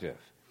active.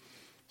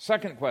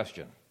 Second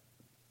question: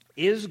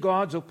 is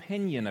God's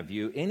opinion of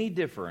you any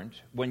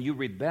different when you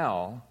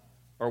rebel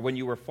or when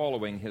you are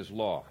following his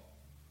law?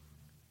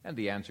 And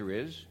the answer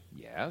is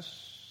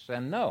yes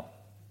and no,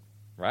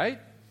 right?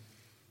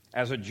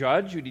 As a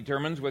judge who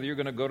determines whether you're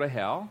going to go to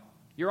hell,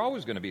 you're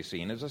always going to be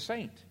seen as a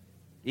saint,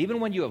 even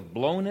when you have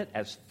blown it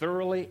as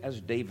thoroughly as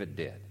David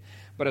did.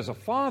 But as a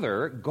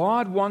father,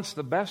 God wants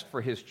the best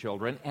for his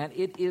children, and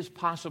it is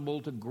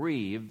possible to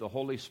grieve the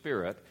Holy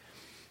Spirit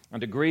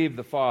and to grieve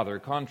the Father,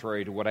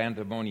 contrary to what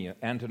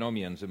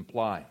antinomians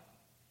imply.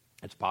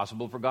 It's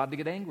possible for God to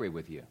get angry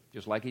with you,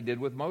 just like he did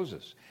with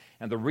Moses.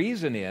 And the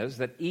reason is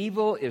that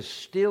evil is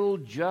still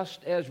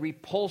just as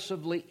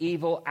repulsively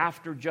evil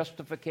after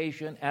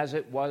justification as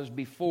it was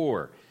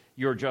before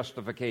your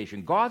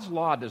justification. God's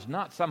law does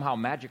not somehow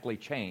magically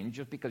change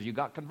just because you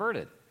got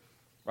converted,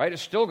 right?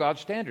 It's still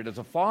God's standard. As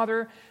a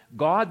father,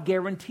 God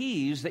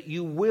guarantees that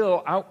you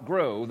will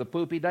outgrow the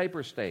poopy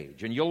diaper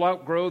stage, and you'll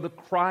outgrow the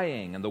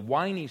crying and the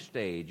whiny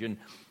stage, and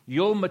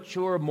you'll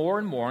mature more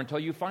and more until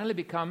you finally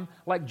become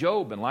like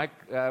Job and like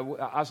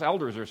us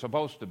elders are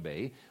supposed to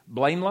be,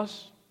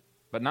 blameless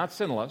but not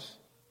sinless,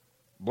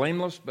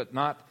 blameless but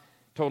not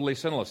totally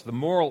sinless. The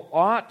moral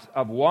ought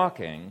of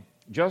walking,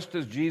 just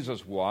as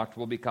Jesus walked,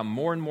 will become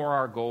more and more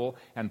our goal,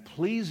 and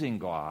pleasing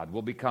God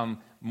will become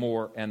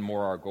more and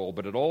more our goal.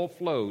 But it all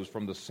flows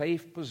from the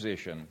safe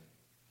position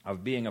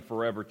of being a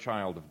forever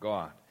child of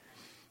God.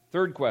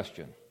 Third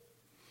question: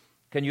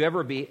 can you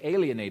ever be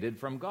alienated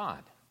from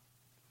God?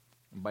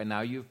 And by now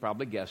you've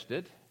probably guessed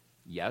it.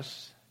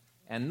 Yes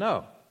and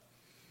no.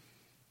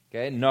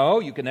 Okay, no,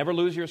 you can never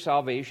lose your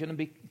salvation and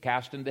be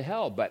cast into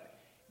hell. But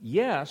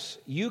yes,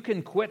 you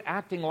can quit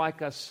acting like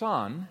a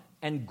son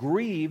and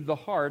grieve the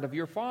heart of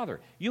your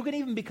father. You can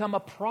even become a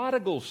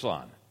prodigal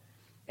son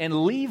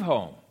and leave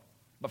home.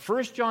 But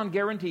 1 John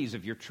guarantees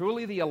if you're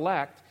truly the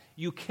elect,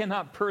 you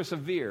cannot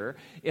persevere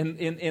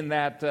in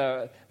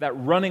that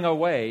running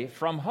away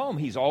from home.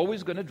 He's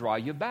always going to draw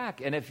you back.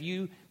 And if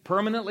you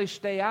permanently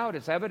stay out,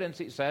 it's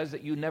evidence, it says,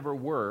 that you never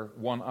were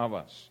one of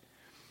us.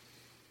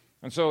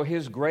 And so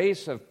his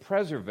grace of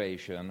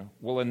preservation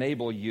will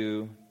enable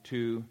you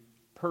to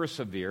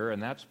persevere,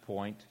 and that's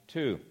point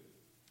 2.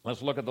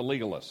 Let's look at the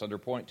legalists under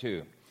point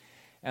 2.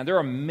 And there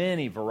are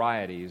many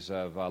varieties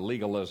of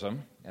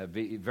legalism.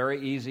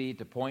 Very easy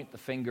to point the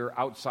finger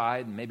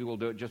outside, and maybe we'll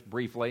do it just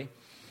briefly,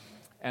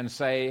 and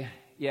say,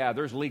 yeah,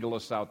 there's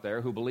legalists out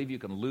there who believe you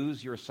can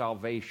lose your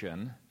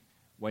salvation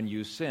when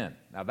you sin.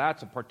 Now,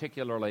 that's a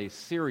particularly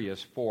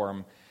serious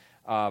form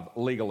of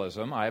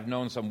legalism. I have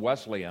known some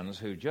Wesleyans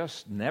who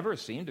just never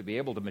seem to be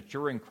able to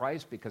mature in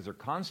Christ because they're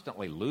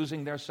constantly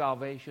losing their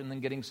salvation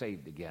and getting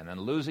saved again, and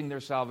losing their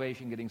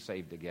salvation, getting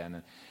saved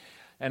again.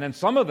 And then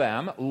some of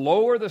them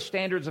lower the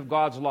standards of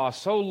God's law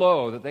so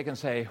low that they can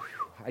say,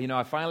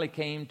 I finally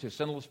came to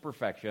sinless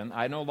perfection.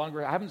 I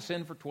haven't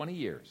sinned for 20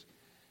 years.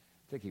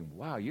 Thinking,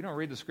 wow, you don't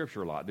read the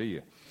Scripture a lot, do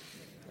you?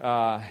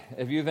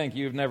 If you think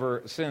you've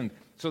never sinned.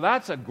 So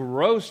that's a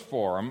gross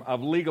form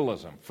of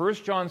legalism. 1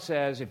 John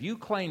says, if you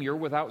claim you're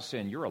without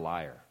sin, you're a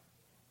liar.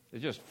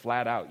 It's just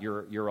flat out,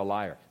 you're a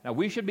liar. Now,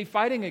 we should be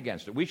fighting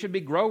against it. We should be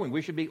growing.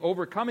 We should be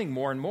overcoming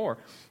more and more.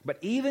 But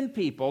even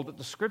people that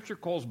the Scripture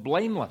calls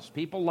blameless,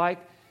 people like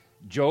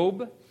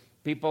Job,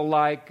 people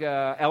like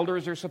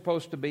elders are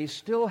supposed to be,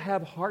 still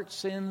have heart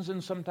sins,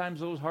 and sometimes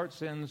those heart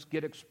sins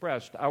get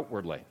expressed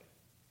outwardly.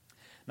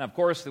 Now, of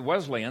course, the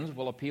Wesleyans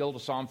will appeal to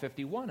Psalm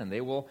 51, and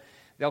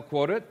they'll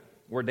quote it,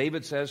 where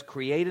David says,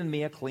 "Create in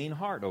me a clean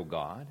heart, O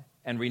God,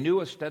 and renew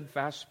a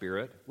steadfast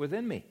spirit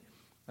within me."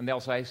 And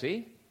they'll say,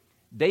 see,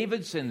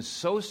 David sinned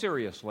so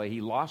seriously, he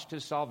lost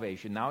his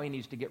salvation. Now he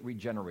needs to get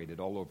regenerated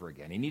all over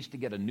again. He needs to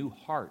get a new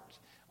heart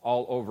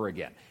all over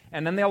again.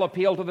 And then they'll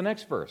appeal to the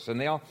next verse,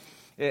 and they'll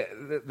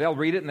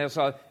read it, and they'll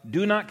say,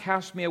 "Do not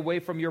cast me away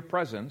from your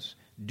presence.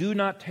 Do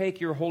not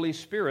take your Holy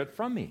Spirit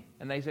from me."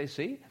 And they say,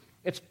 see,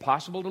 it's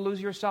possible to lose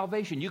your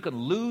salvation. You can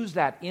lose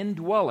that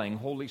indwelling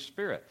Holy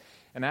Spirit.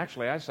 And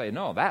actually, I say,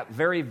 no, that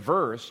very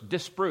verse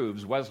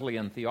disproves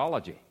Wesleyan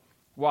theology.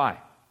 Why?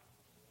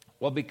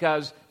 Well,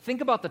 because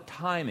think about the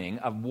timing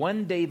of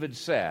when David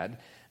said,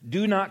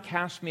 "Do not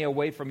cast me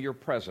away from your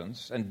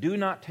presence, and do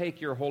not take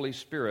your Holy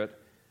Spirit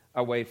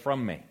away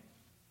from me."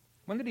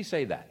 When did he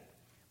say that?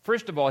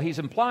 First of all, he's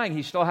implying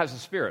he still has the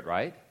Spirit,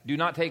 right? "Do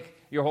not take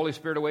your Holy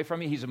Spirit away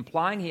from me." He's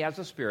implying he has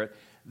the Spirit.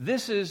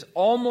 This is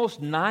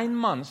almost 9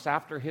 months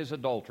after his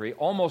adultery,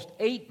 almost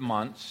 8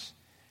 months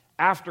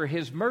after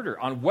his murder.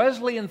 On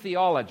Wesleyan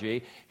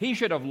theology, he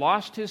should have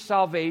lost his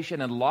salvation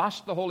and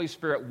lost the Holy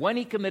Spirit when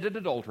he committed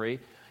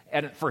adultery,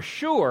 and for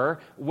sure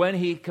when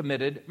he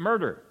committed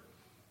murder.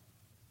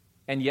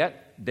 And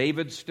yet,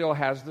 David still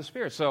has the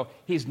Spirit. So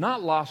he's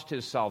not lost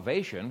his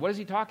salvation. What is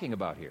he talking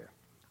about here?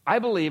 I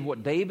believe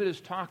what David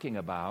is talking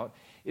about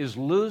is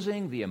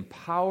losing the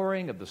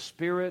empowering of the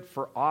Spirit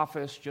for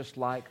office, just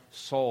like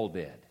Saul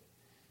did.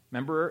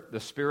 Remember, the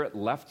Spirit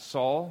left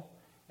Saul,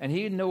 and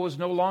he was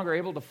no longer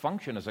able to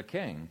function as a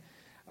king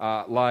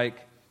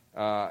like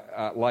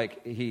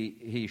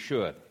he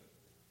should.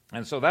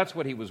 And so that's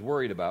what he was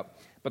worried about.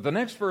 But the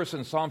next verse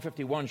in Psalm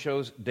 51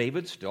 shows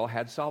David still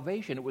had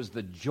salvation. It was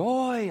the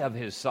joy of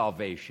his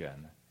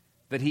salvation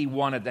that he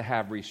wanted to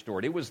have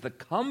restored. It was the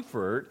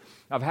comfort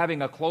of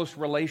having a close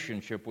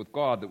relationship with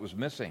God that was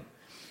missing.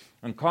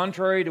 And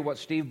contrary to what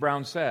Steve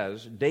Brown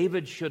says,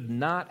 David should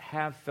not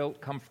have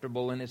felt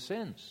comfortable in his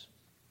sins.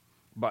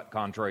 But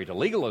contrary to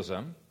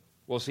legalism,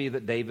 we'll see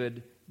that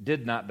David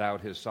did not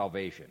doubt his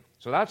salvation.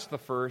 So that's the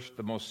first,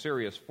 the most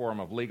serious form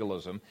of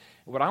legalism.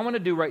 What I want to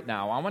do right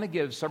now, I want to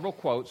give several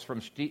quotes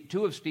from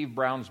two of Steve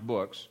Brown's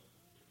books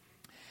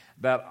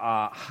that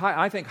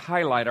I think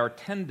highlight our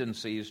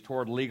tendencies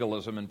toward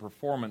legalism and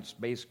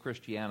performance-based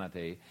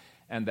Christianity,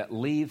 and that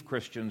leave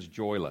Christians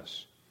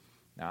joyless.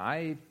 Now,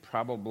 I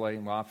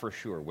probably, for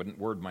sure, wouldn't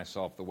word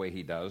myself the way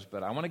he does,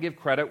 but I want to give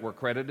credit where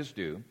credit is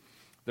due.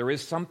 There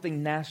is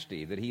something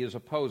nasty that he is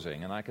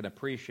opposing, and I can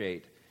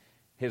appreciate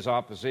his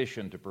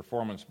opposition to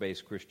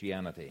performance-based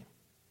Christianity.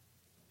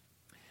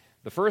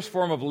 The first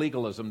form of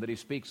legalism that he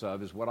speaks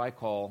of is what I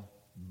call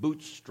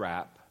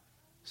bootstrap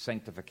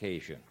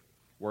sanctification,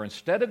 where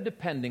instead of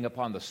depending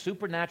upon the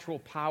supernatural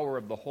power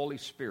of the Holy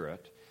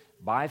Spirit,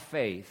 by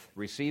faith,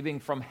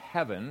 receiving from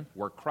heaven,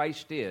 where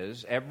Christ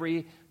is,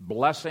 every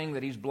blessing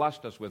that he's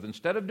blessed us with,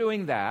 instead of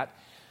doing that,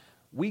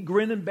 we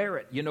grin and bear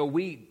it.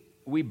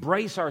 We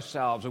brace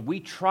ourselves, and we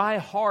try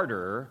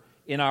harder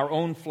in our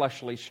own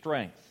fleshly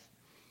strength.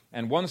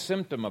 And one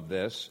symptom of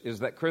this is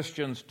that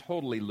Christians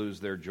totally lose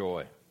their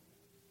joy.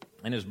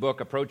 In his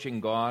book, Approaching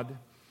God,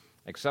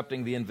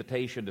 Accepting the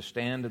Invitation to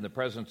Stand in the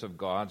Presence of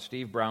God,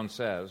 Steve Brown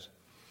says,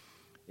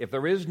 if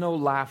there is no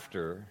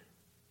laughter,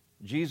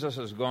 Jesus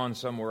has gone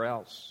somewhere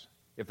else.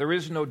 If there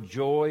is no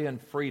joy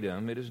and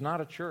freedom, it is not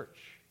a church.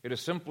 It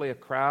is simply a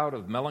crowd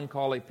of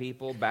melancholy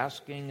people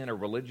basking in a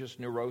religious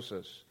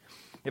neurosis.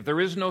 If there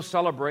is no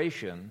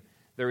celebration,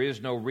 there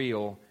is no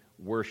real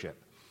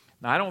worship.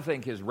 Now, I don't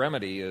think his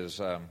remedy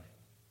is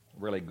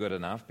really good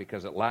enough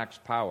because it lacks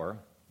power.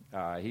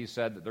 He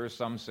said that there's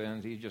some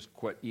sins he's just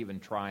quit even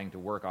trying to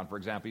work on. For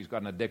example, he's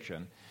got an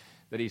addiction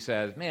that he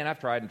says, man, I've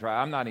tried and tried.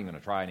 I'm not even going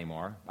to try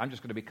anymore. I'm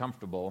just going to be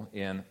comfortable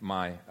in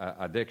my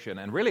addiction.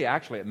 And really,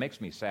 actually, it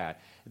makes me sad.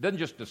 It doesn't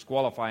just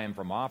disqualify him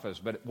from office,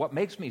 but what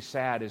makes me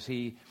sad is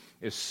he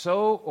is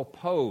so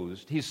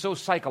opposed, he's so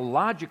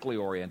psychologically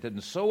oriented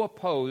and so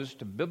opposed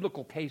to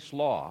biblical case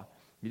law,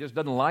 he just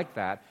doesn't like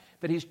that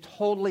he's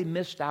totally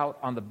missed out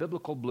on the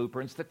biblical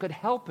blueprints that could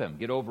help him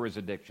get over his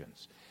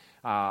addictions.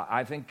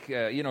 I think,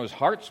 his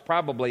heart's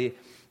probably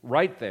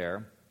right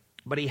there,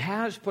 but he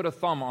has put a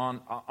thumb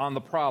on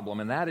the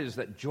problem, and that is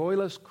that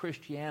joyless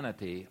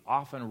Christianity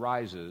often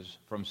rises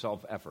from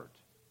self-effort.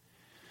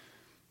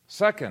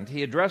 Second,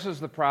 he addresses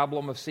the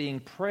problem of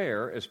seeing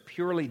prayer as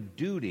purely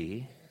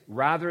duty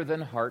rather than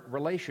heart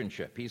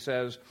relationship. He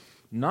says,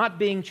 not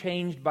being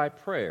changed by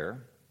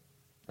prayer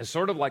is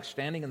sort of like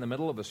standing in the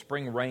middle of a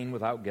spring rain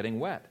without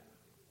getting wet.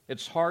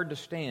 It's hard to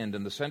stand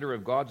in the center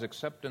of God's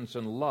acceptance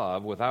and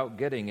love without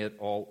getting it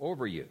all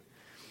over you.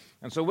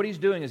 And so what he's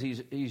doing is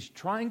he's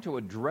trying to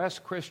address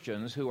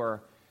Christians who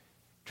are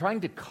trying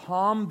to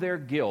calm their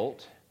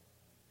guilt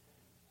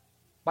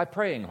by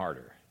praying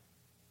harder.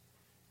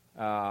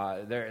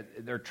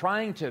 They're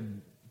trying to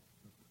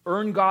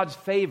earn God's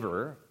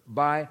favor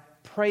by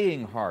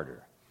praying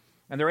harder.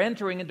 And they're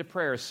entering into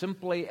prayer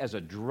simply as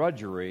a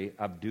drudgery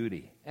of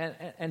duty.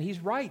 And he's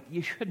right.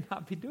 You should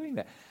not be doing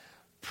that.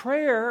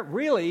 Prayer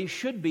really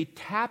should be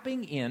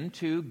tapping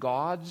into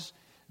God's,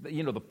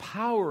 the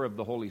power of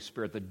the Holy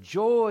Spirit, the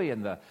joy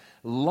and the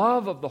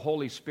love of the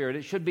Holy Spirit.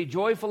 It should be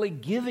joyfully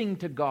giving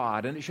to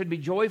God, and it should be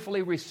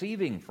joyfully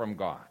receiving from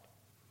God.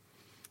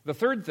 The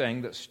third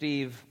thing that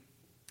Steve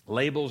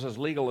labels as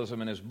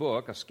legalism in his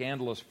book, A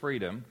Scandalous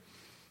Freedom,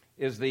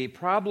 is the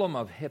problem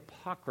of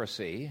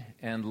hypocrisy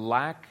and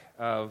lack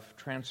of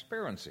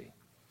transparency.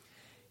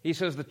 He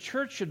says the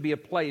church should be a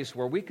place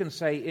where we can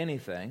say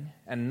anything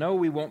and know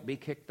we won't be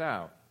kicked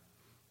out,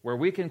 where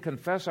we can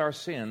confess our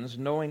sins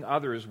knowing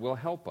others will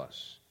help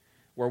us,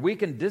 where we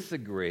can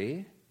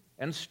disagree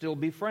and still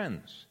be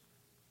friends.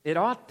 It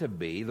ought to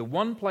be the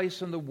one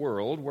place in the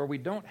world where we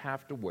don't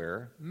have to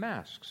wear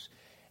masks.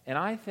 And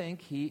I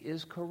think he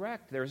is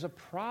correct. There's a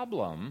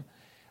problem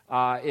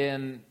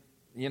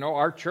in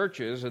our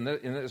churches in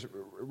this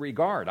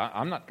regard.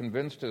 I'm not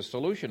convinced his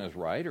solution is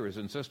right, or his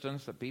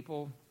insistence that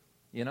people,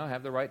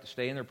 have the right to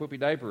stay in their poopy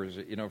diapers,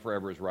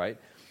 forever is right.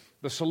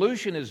 The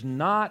solution is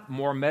not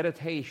more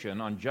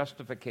meditation on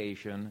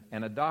justification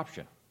and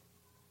adoption.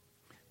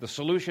 The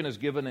solution is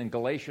given in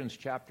Galatians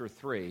chapter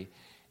 3,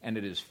 and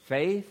it is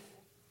faith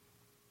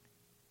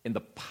in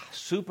the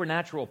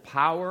supernatural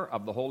power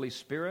of the Holy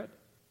Spirit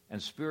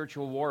and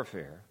spiritual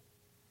warfare.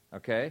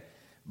 Okay?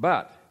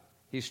 But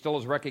he still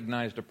has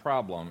recognized a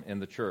problem in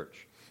the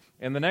church.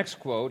 In the next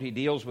quote, he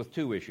deals with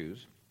two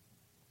issues.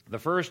 The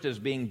first is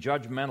being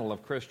judgmental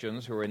of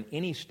Christians who are in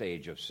any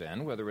stage of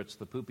sin, whether it's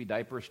the poopy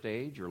diaper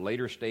stage or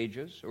later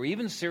stages, or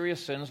even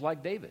serious sins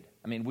like David.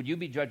 I mean, would you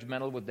be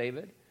judgmental with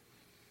David?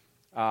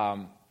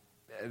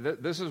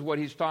 This is what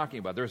he's talking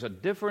about. There's a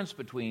difference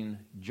between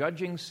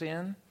judging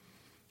sin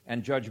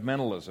and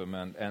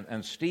judgmentalism.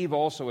 And Steve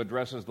also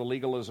addresses the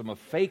legalism of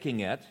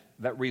faking it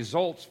that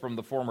results from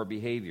the former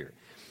behavior.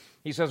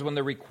 He says, when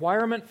the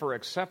requirement for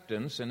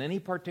acceptance in any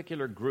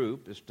particular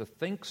group is to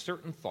think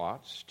certain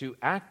thoughts, to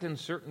act in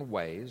certain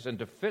ways, and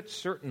to fit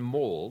certain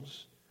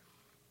molds,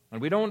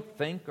 and we don't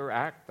think or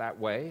act that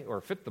way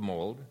or fit the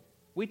mold,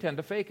 we tend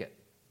to fake it.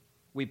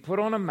 We put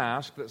on a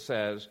mask that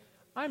says,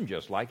 I'm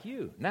just like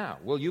you. Now,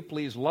 will you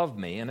please love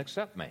me and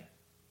accept me?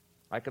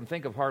 I can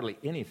think of hardly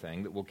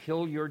anything that will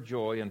kill your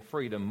joy and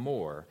freedom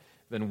more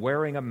than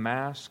wearing a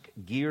mask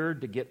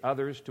geared to get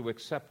others to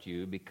accept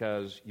you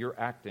because you're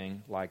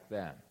acting like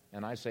them.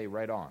 And I say,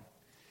 right on.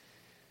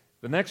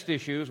 The next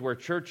issue is where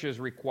churches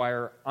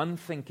require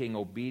unthinking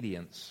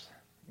obedience,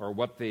 or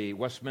what the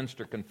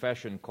Westminster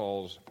Confession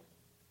calls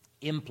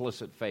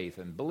implicit faith.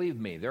 And believe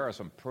me, there are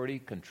some pretty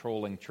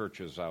controlling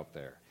churches out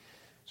there.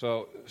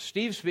 So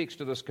Steve speaks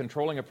to this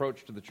controlling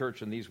approach to the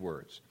church in these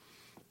words.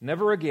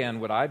 Never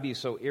again would I be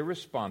so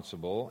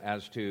irresponsible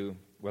as to,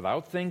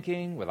 without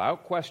thinking,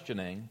 without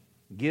questioning,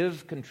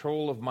 give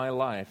control of my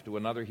life to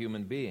another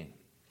human being.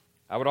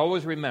 I would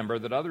always remember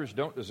that others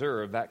don't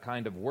deserve that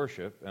kind of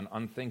worship and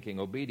unthinking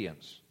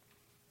obedience.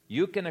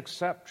 You can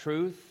accept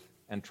truth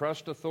and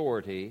trust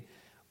authority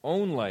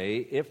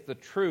only if the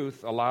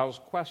truth allows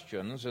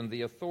questions and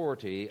the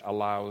authority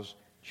allows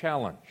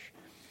challenge.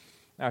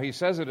 Now, he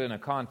says it in a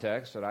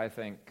context that I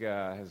think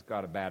has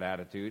got a bad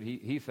attitude.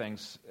 He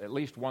thinks at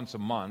least once a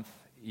month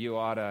you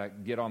ought to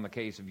get on the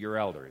case of your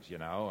elders,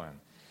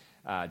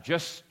 and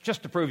just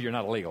to prove you're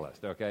not a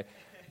legalist, okay?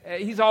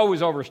 He's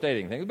always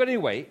overstating things. But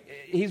anyway,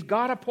 he's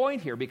got a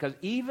point here, because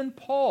even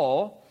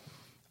Paul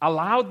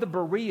allowed the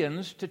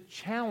Bereans to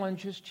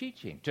challenge his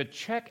teaching, to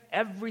check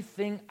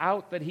everything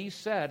out that he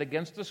said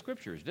against the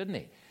Scriptures, didn't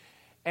he?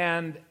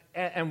 And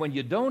when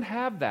you don't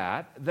have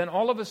that, then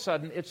all of a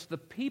sudden it's the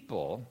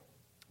people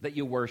that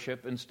you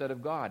worship instead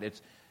of God.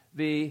 It's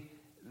the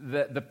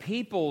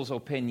people's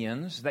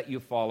opinions that you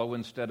follow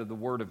instead of the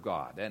Word of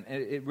God. And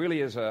it really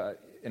is an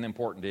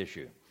important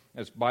issue.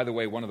 It's, by the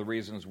way, one of the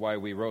reasons why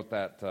we wrote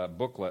that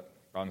booklet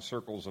on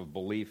circles of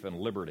belief and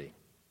liberty.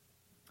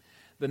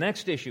 The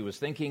next issue is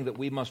thinking that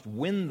we must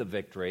win the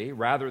victory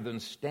rather than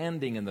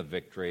standing in the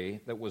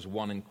victory that was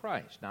won in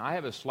Christ. Now, I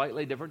have a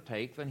slightly different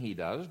take than he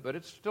does, but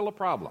it's still a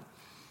problem.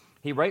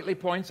 He rightly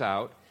points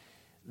out,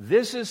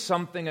 this is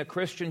something a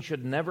Christian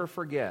should never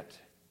forget.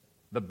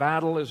 The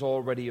battle is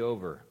already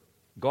over.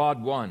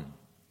 God won.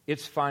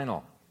 It's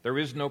final. There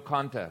is no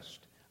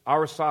contest.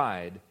 Our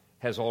side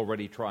has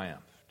already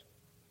triumphed.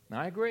 Now,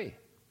 I agree.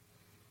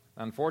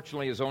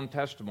 Unfortunately, his own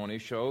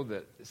testimonies show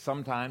that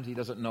sometimes he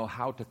doesn't know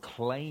how to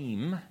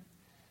claim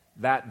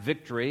that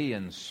victory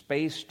in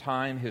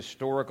space-time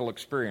historical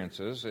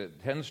experiences.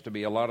 It tends to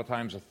be a lot of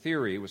times a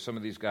theory with some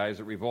of these guys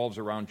that revolves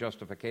around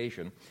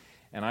justification.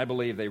 And I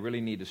believe they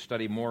really need to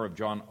study more of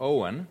John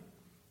Owen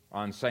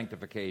on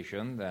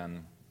sanctification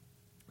than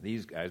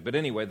these guys. But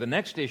anyway, the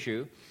next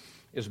issue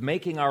is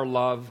making our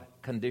love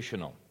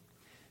conditional.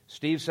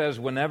 Steve says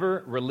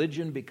whenever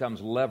religion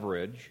becomes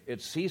leverage,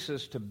 it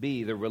ceases to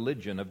be the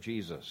religion of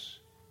Jesus.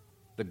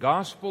 The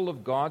gospel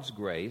of God's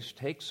grace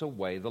takes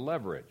away the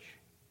leverage.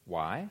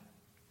 Why?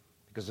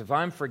 Because if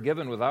I'm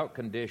forgiven without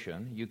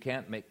condition, you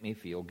can't make me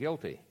feel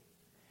guilty.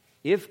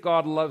 If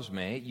God loves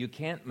me, you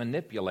can't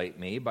manipulate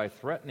me by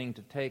threatening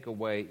to take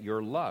away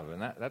your love. And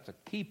that's a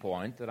key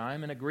point that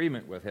I'm in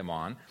agreement with him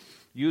on.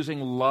 Using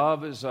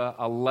love as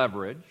a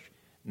leverage,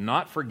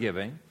 not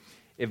forgiving.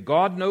 If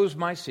God knows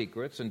my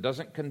secrets and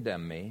doesn't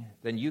condemn me,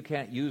 then you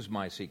can't use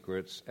my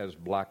secrets as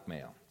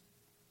blackmail.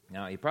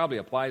 Now, he probably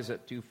applies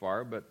it too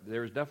far, but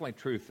there's definitely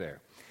truth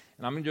there.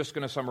 And I'm just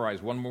going to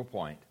summarize one more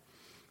point.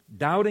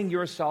 Doubting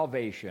your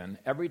salvation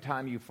every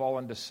time you fall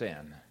into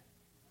sin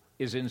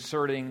is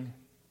inserting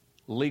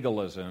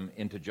legalism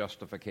into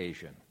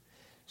justification.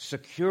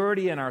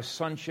 Security in our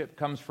sonship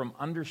comes from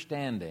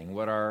understanding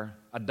what our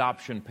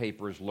adoption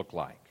papers look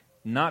like,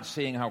 not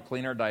seeing how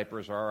clean our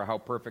diapers are or how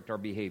perfect our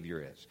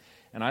behavior is.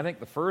 And I think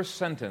the first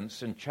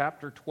sentence in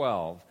chapter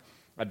 12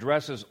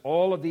 addresses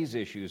all of these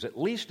issues, at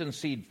least in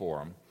seed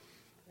form,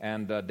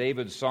 and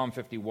David's Psalm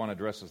 51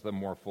 addresses them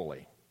more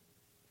fully.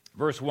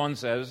 Verse 1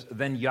 says,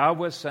 Then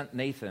Yahweh sent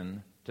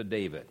Nathan to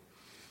David.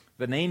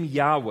 The name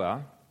Yahweh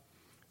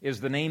is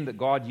the name that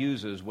God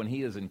uses when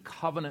he is in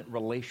covenant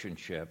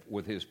relationship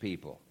with his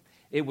people.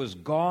 It was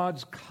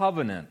God's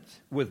covenant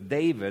with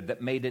David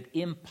that made it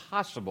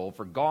impossible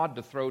for God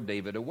to throw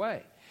David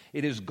away.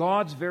 It is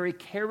God's very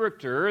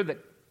character that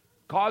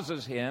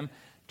causes him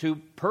to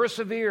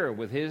persevere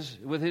with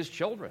his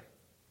children.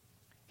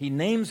 He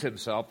names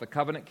himself the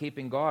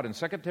covenant-keeping God. And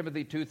 2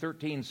 Timothy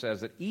 2:13 says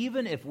that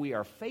even if we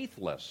are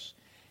faithless,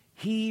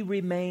 he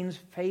remains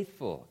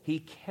faithful. He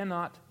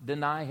cannot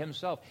deny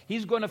himself.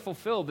 He's going to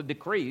fulfill the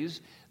decrees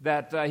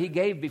that he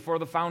gave before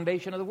the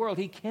foundation of the world.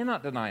 He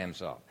cannot deny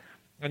himself.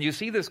 And you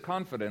see this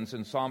confidence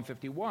in Psalm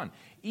 51.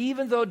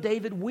 Even though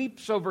David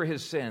weeps over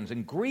his sins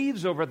and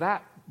grieves over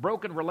that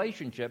broken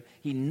relationship,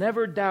 he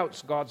never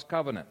doubts God's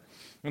covenant.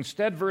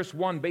 Instead, verse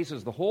 1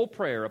 bases the whole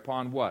prayer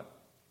upon what?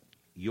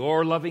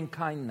 Your loving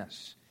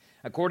kindness,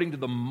 according to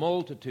the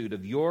multitude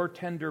of your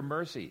tender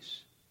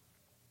mercies.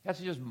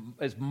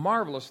 It's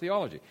marvelous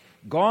theology.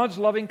 God's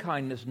loving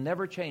kindness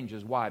never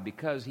changes. Why?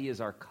 Because he is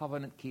our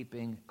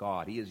covenant-keeping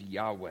God. He is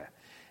Yahweh.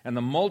 And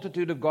the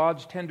multitude of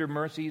God's tender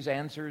mercies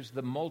answers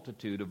the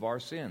multitude of our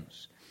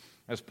sins.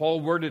 As Paul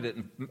worded it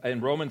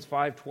in Romans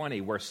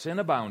 5:20, where sin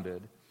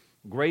abounded,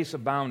 grace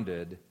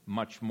abounded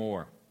much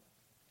more.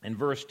 In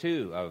verse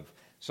 2 of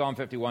Psalm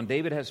 51,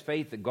 David has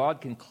faith that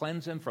God can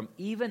cleanse him from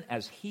even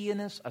as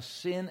heinous a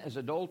sin as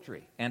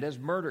adultery and as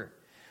murder.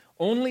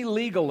 Only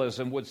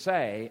legalism would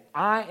say,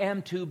 I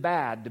am too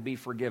bad to be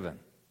forgiven.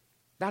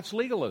 That's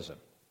legalism.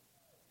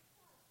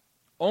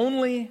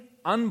 Only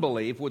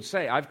unbelief would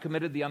say, I've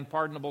committed the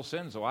unpardonable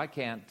sin, so I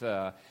can't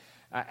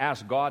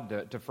ask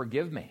God to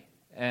forgive me.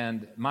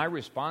 And my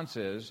response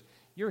is,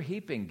 you're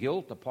heaping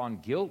guilt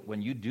upon guilt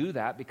when you do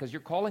that because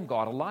you're calling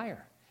God a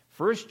liar.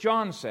 1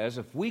 John says,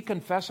 if we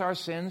confess our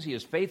sins, he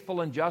is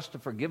faithful and just to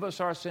forgive us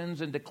our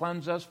sins and to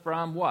cleanse us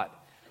from what?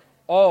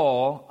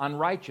 All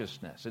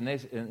unrighteousness.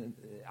 And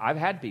I've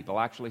had people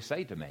actually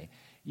say to me,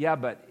 yeah,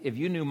 but if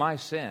you knew my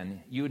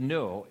sin, you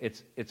knew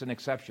it's an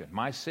exception.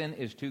 My sin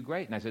is too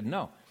great. And I said,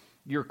 no,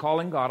 you're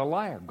calling God a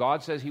liar.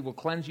 God says he will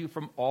cleanse you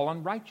from all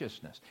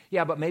unrighteousness.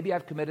 Yeah, but maybe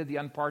I've committed the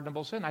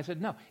unpardonable sin. I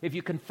said, no, if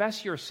you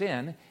confess your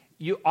sin,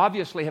 you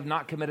obviously have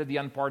not committed the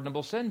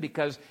unpardonable sin,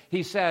 because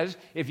he says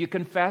if you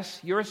confess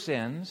your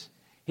sins,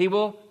 he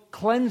will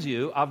cleanse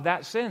you of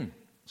that sin.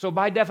 So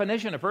by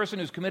definition, a person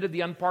who's committed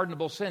the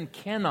unpardonable sin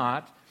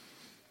cannot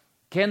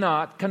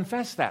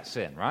confess that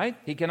sin, right?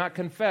 He cannot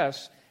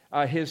confess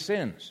his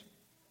sins.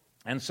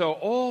 And so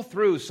all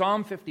through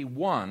Psalm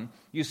 51,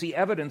 you see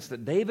evidence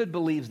that David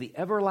believes the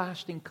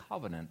everlasting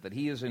covenant that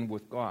he is in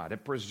with God.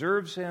 It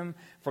preserves him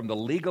from the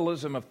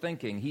legalism of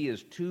thinking he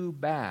is too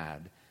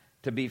bad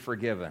to be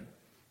forgiven.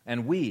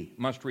 And we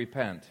must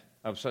repent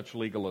of such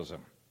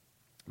legalism.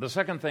 The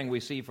second thing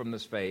we see from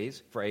this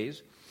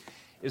phrase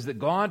is that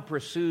God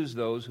pursues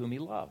those whom he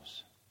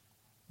loves.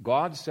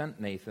 God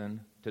sent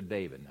Nathan to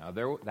David.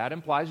 Now, that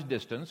implies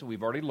distance.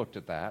 We've already looked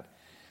at that.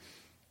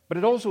 But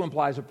it also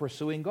implies a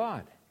pursuing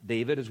God.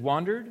 David has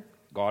wandered.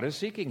 God is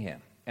seeking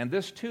him. And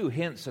this, too,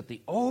 hints at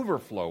the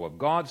overflow of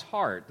God's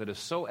heart that is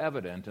so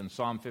evident in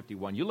Psalm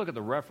 51. You look at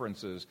the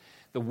references,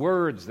 the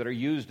words that are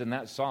used in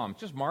that psalm,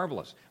 it's just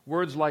marvelous.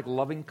 Words like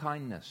loving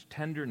kindness,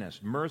 tenderness,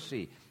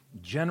 mercy,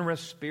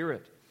 generous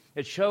spirit.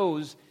 It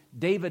shows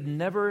David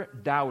never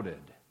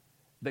doubted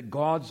that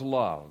God's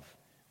love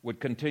would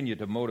continue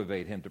to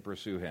motivate him to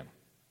pursue him.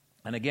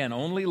 And again,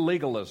 only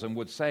legalism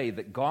would say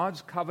that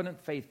God's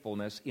covenant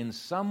faithfulness in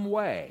some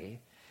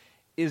way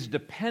is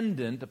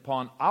dependent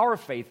upon our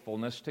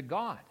faithfulness to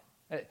God.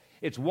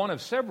 It's one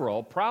of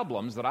several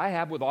problems that I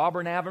have with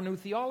Auburn Avenue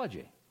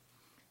Theology.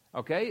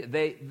 Okay?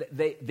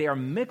 They are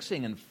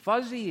mixing and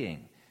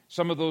fuzzying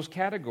some of those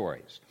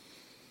categories.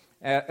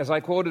 As I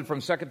quoted from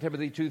 2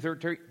 Timothy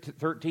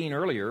 2:13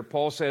 earlier,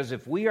 Paul says,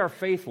 if we are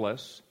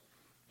faithless,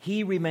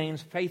 he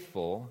remains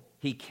faithful.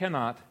 He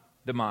cannot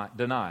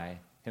deny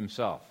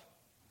himself.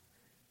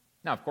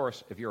 Now, of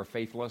course, if you're a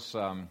faithless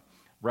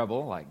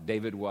rebel like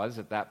David was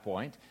at that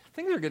point,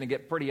 things are going to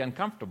get pretty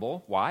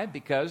uncomfortable. Why?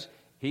 Because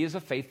he is a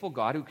faithful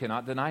God who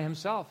cannot deny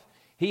himself.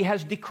 He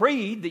has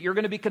decreed that you're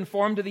going to be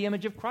conformed to the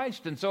image of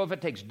Christ. And so if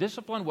it takes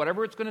discipline,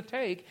 whatever it's going to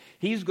take,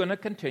 he's going to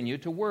continue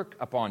to work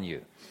upon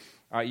you.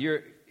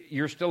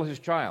 You're still his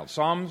child.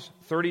 Psalms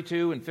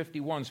 32 and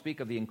 51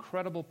 speak of the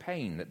incredible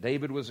pain that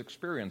David was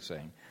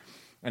experiencing.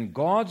 And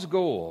God's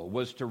goal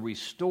was to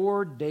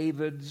restore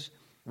David's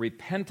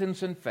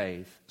repentance and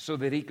faith so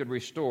that he could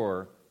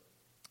restore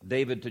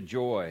David to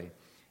joy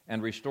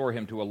and restore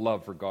him to a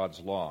love for God's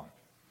law.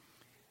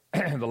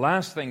 The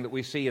last thing that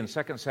we see in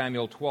 2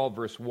 Samuel 12,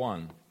 verse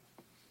 1,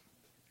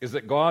 is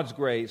that God's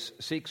grace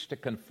seeks to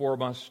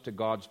conform us to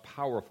God's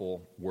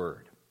powerful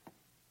word.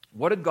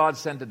 What did God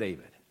send to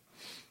David?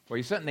 Well,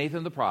 he sent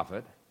Nathan the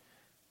prophet,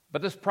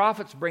 but this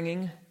prophet's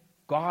bringing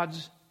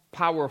God's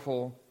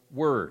powerful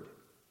word.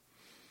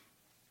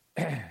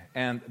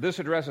 And this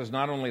addresses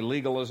not only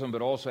legalism,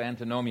 but also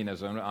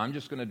antinomianism. I'm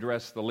just going to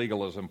address the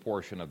legalism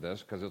portion of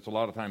this because it's a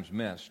lot of times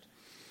missed.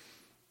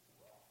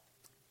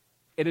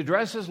 It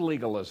addresses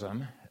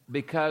legalism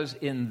because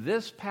in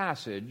this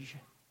passage,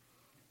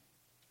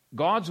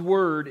 God's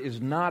word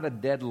is not a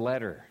dead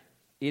letter.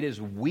 It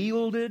is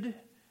wielded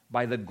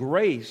by the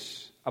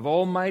grace of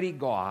Almighty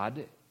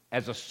God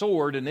as a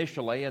sword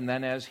initially and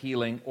then as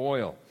healing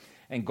oil.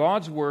 And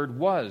God's word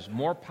was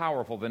more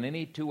powerful than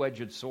any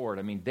two-edged sword.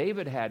 I mean,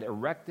 David had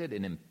erected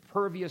an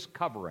impervious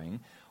covering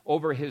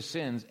over his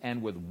sins,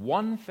 and with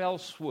one fell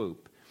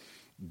swoop,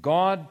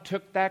 God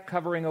took that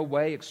covering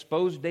away,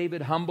 exposed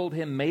David, humbled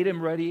him, made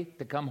him ready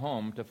to come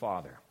home to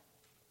Father.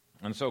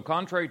 And so,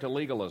 contrary to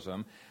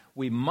legalism,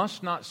 we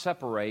must not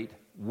separate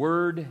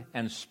word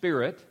and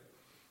spirit,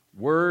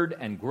 word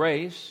and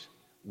grace,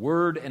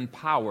 word and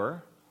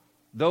power.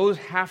 Those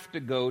have to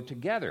go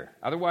together.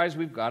 Otherwise,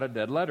 we've got a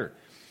dead letter.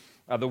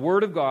 The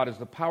Word of God is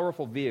the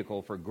powerful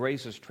vehicle for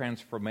grace's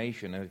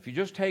transformation. And if you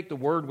just take the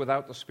Word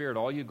without the Spirit,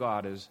 all you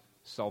got is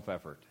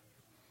self-effort.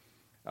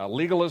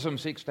 Legalism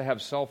seeks to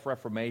have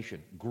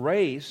self-reformation.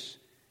 Grace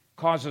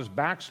causes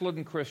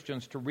backslidden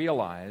Christians to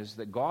realize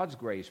that God's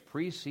grace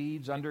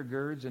precedes,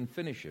 undergirds, and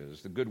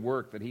finishes the good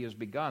work that He has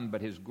begun, but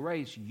His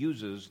grace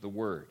uses the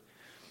Word.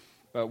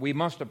 But we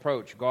must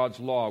approach God's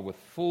law with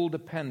full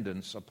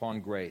dependence upon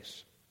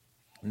grace.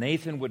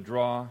 Nathan would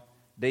draw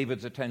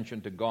David's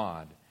attention to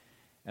God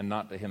and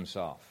not to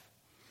himself.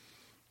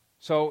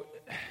 So,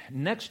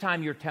 next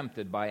time you're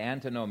tempted by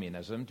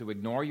antinomianism to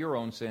ignore your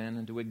own sin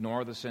and to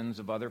ignore the sins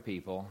of other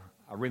people,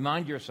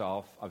 remind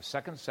yourself of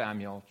 2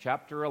 Samuel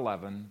chapter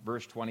 11,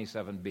 verse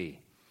 27b.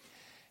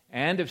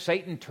 And if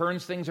Satan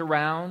turns things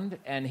around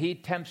and he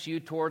tempts you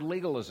toward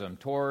legalism,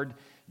 toward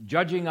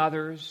judging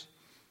others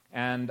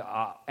and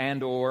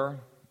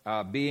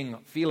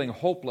feeling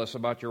hopeless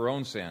about your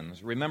own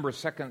sins, remember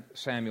 2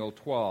 Samuel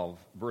 12,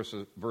 verse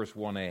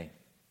 1a.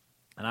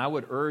 And I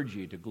would urge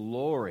you to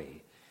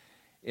glory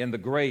in the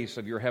grace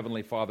of your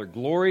Heavenly Father.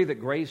 Glory that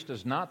grace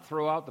does not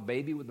throw out the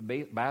baby with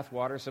the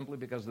bathwater simply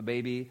because the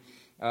baby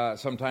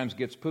sometimes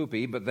gets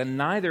poopy, but then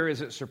neither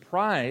is it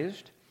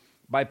surprised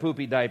by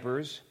poopy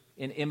diapers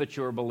in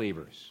immature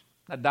believers.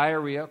 Now,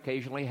 diarrhea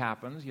occasionally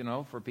happens,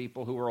 for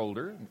people who are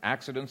older.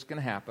 Accidents can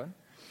happen.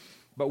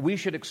 But we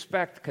should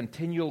expect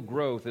continual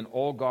growth in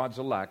all God's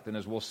elect. And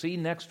as we'll see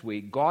next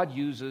week, God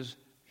uses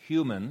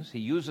humans. He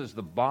uses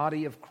the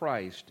body of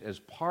Christ as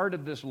part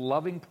of this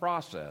loving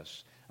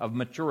process of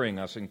maturing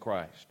us in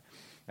Christ.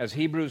 As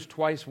Hebrews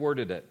twice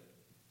worded it,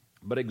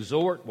 but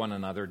exhort one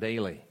another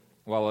daily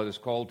while it is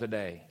called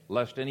today,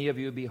 lest any of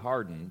you be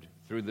hardened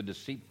through the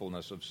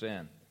deceitfulness of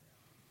sin.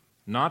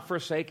 Not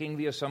forsaking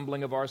the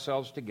assembling of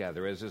ourselves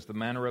together, as is the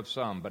manner of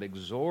some, but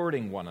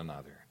exhorting one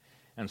another,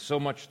 and so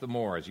much the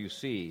more as you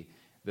see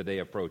the day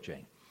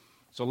approaching.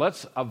 So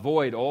let's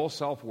avoid all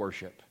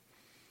self-worship,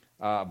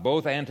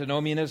 both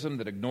antinomianism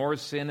that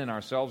ignores sin in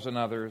ourselves and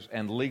others,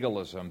 and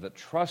legalism that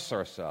trusts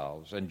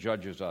ourselves and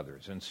judges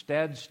others.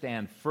 Instead,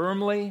 stand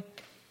firmly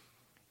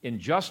in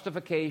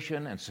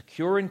justification and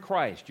secure in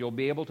Christ. You'll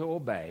be able to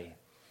obey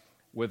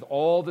with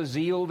all the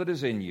zeal that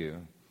is in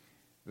you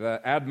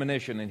the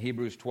admonition in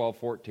Hebrews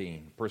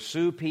 12:14.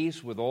 Pursue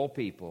peace with all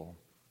people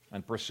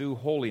and pursue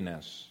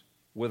holiness,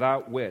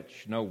 without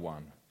which no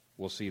one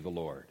will see the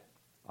Lord.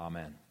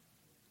 Amen.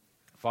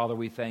 Father,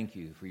 we thank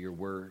you for your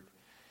word.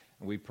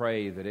 And we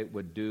pray that it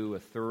would do a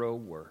thorough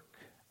work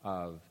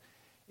of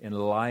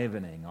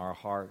enlivening our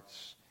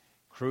hearts,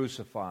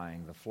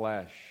 crucifying the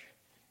flesh,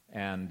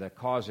 and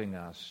causing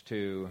us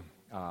to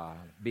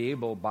be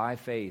able by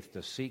faith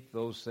to seek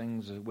those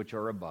things which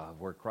are above,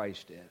 where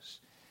Christ is.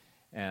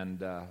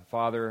 And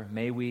Father,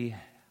 may we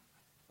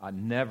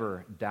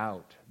never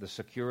doubt the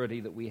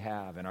security that we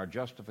have in our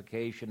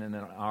justification and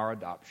in our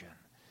adoption.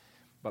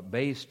 But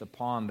based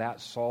upon that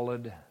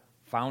solid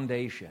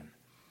foundation,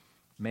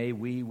 may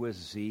we with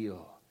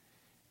zeal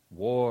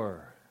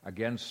war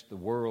against the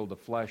world, the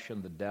flesh,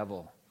 and the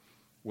devil.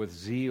 With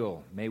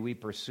zeal, may we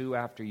pursue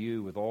after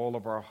you with all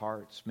of our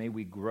hearts. May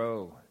we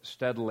grow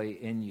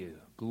steadily in you,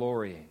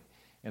 glorying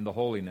in the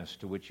holiness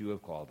to which you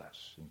have called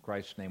us. In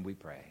Christ's name we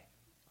pray.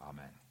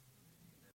 Amen.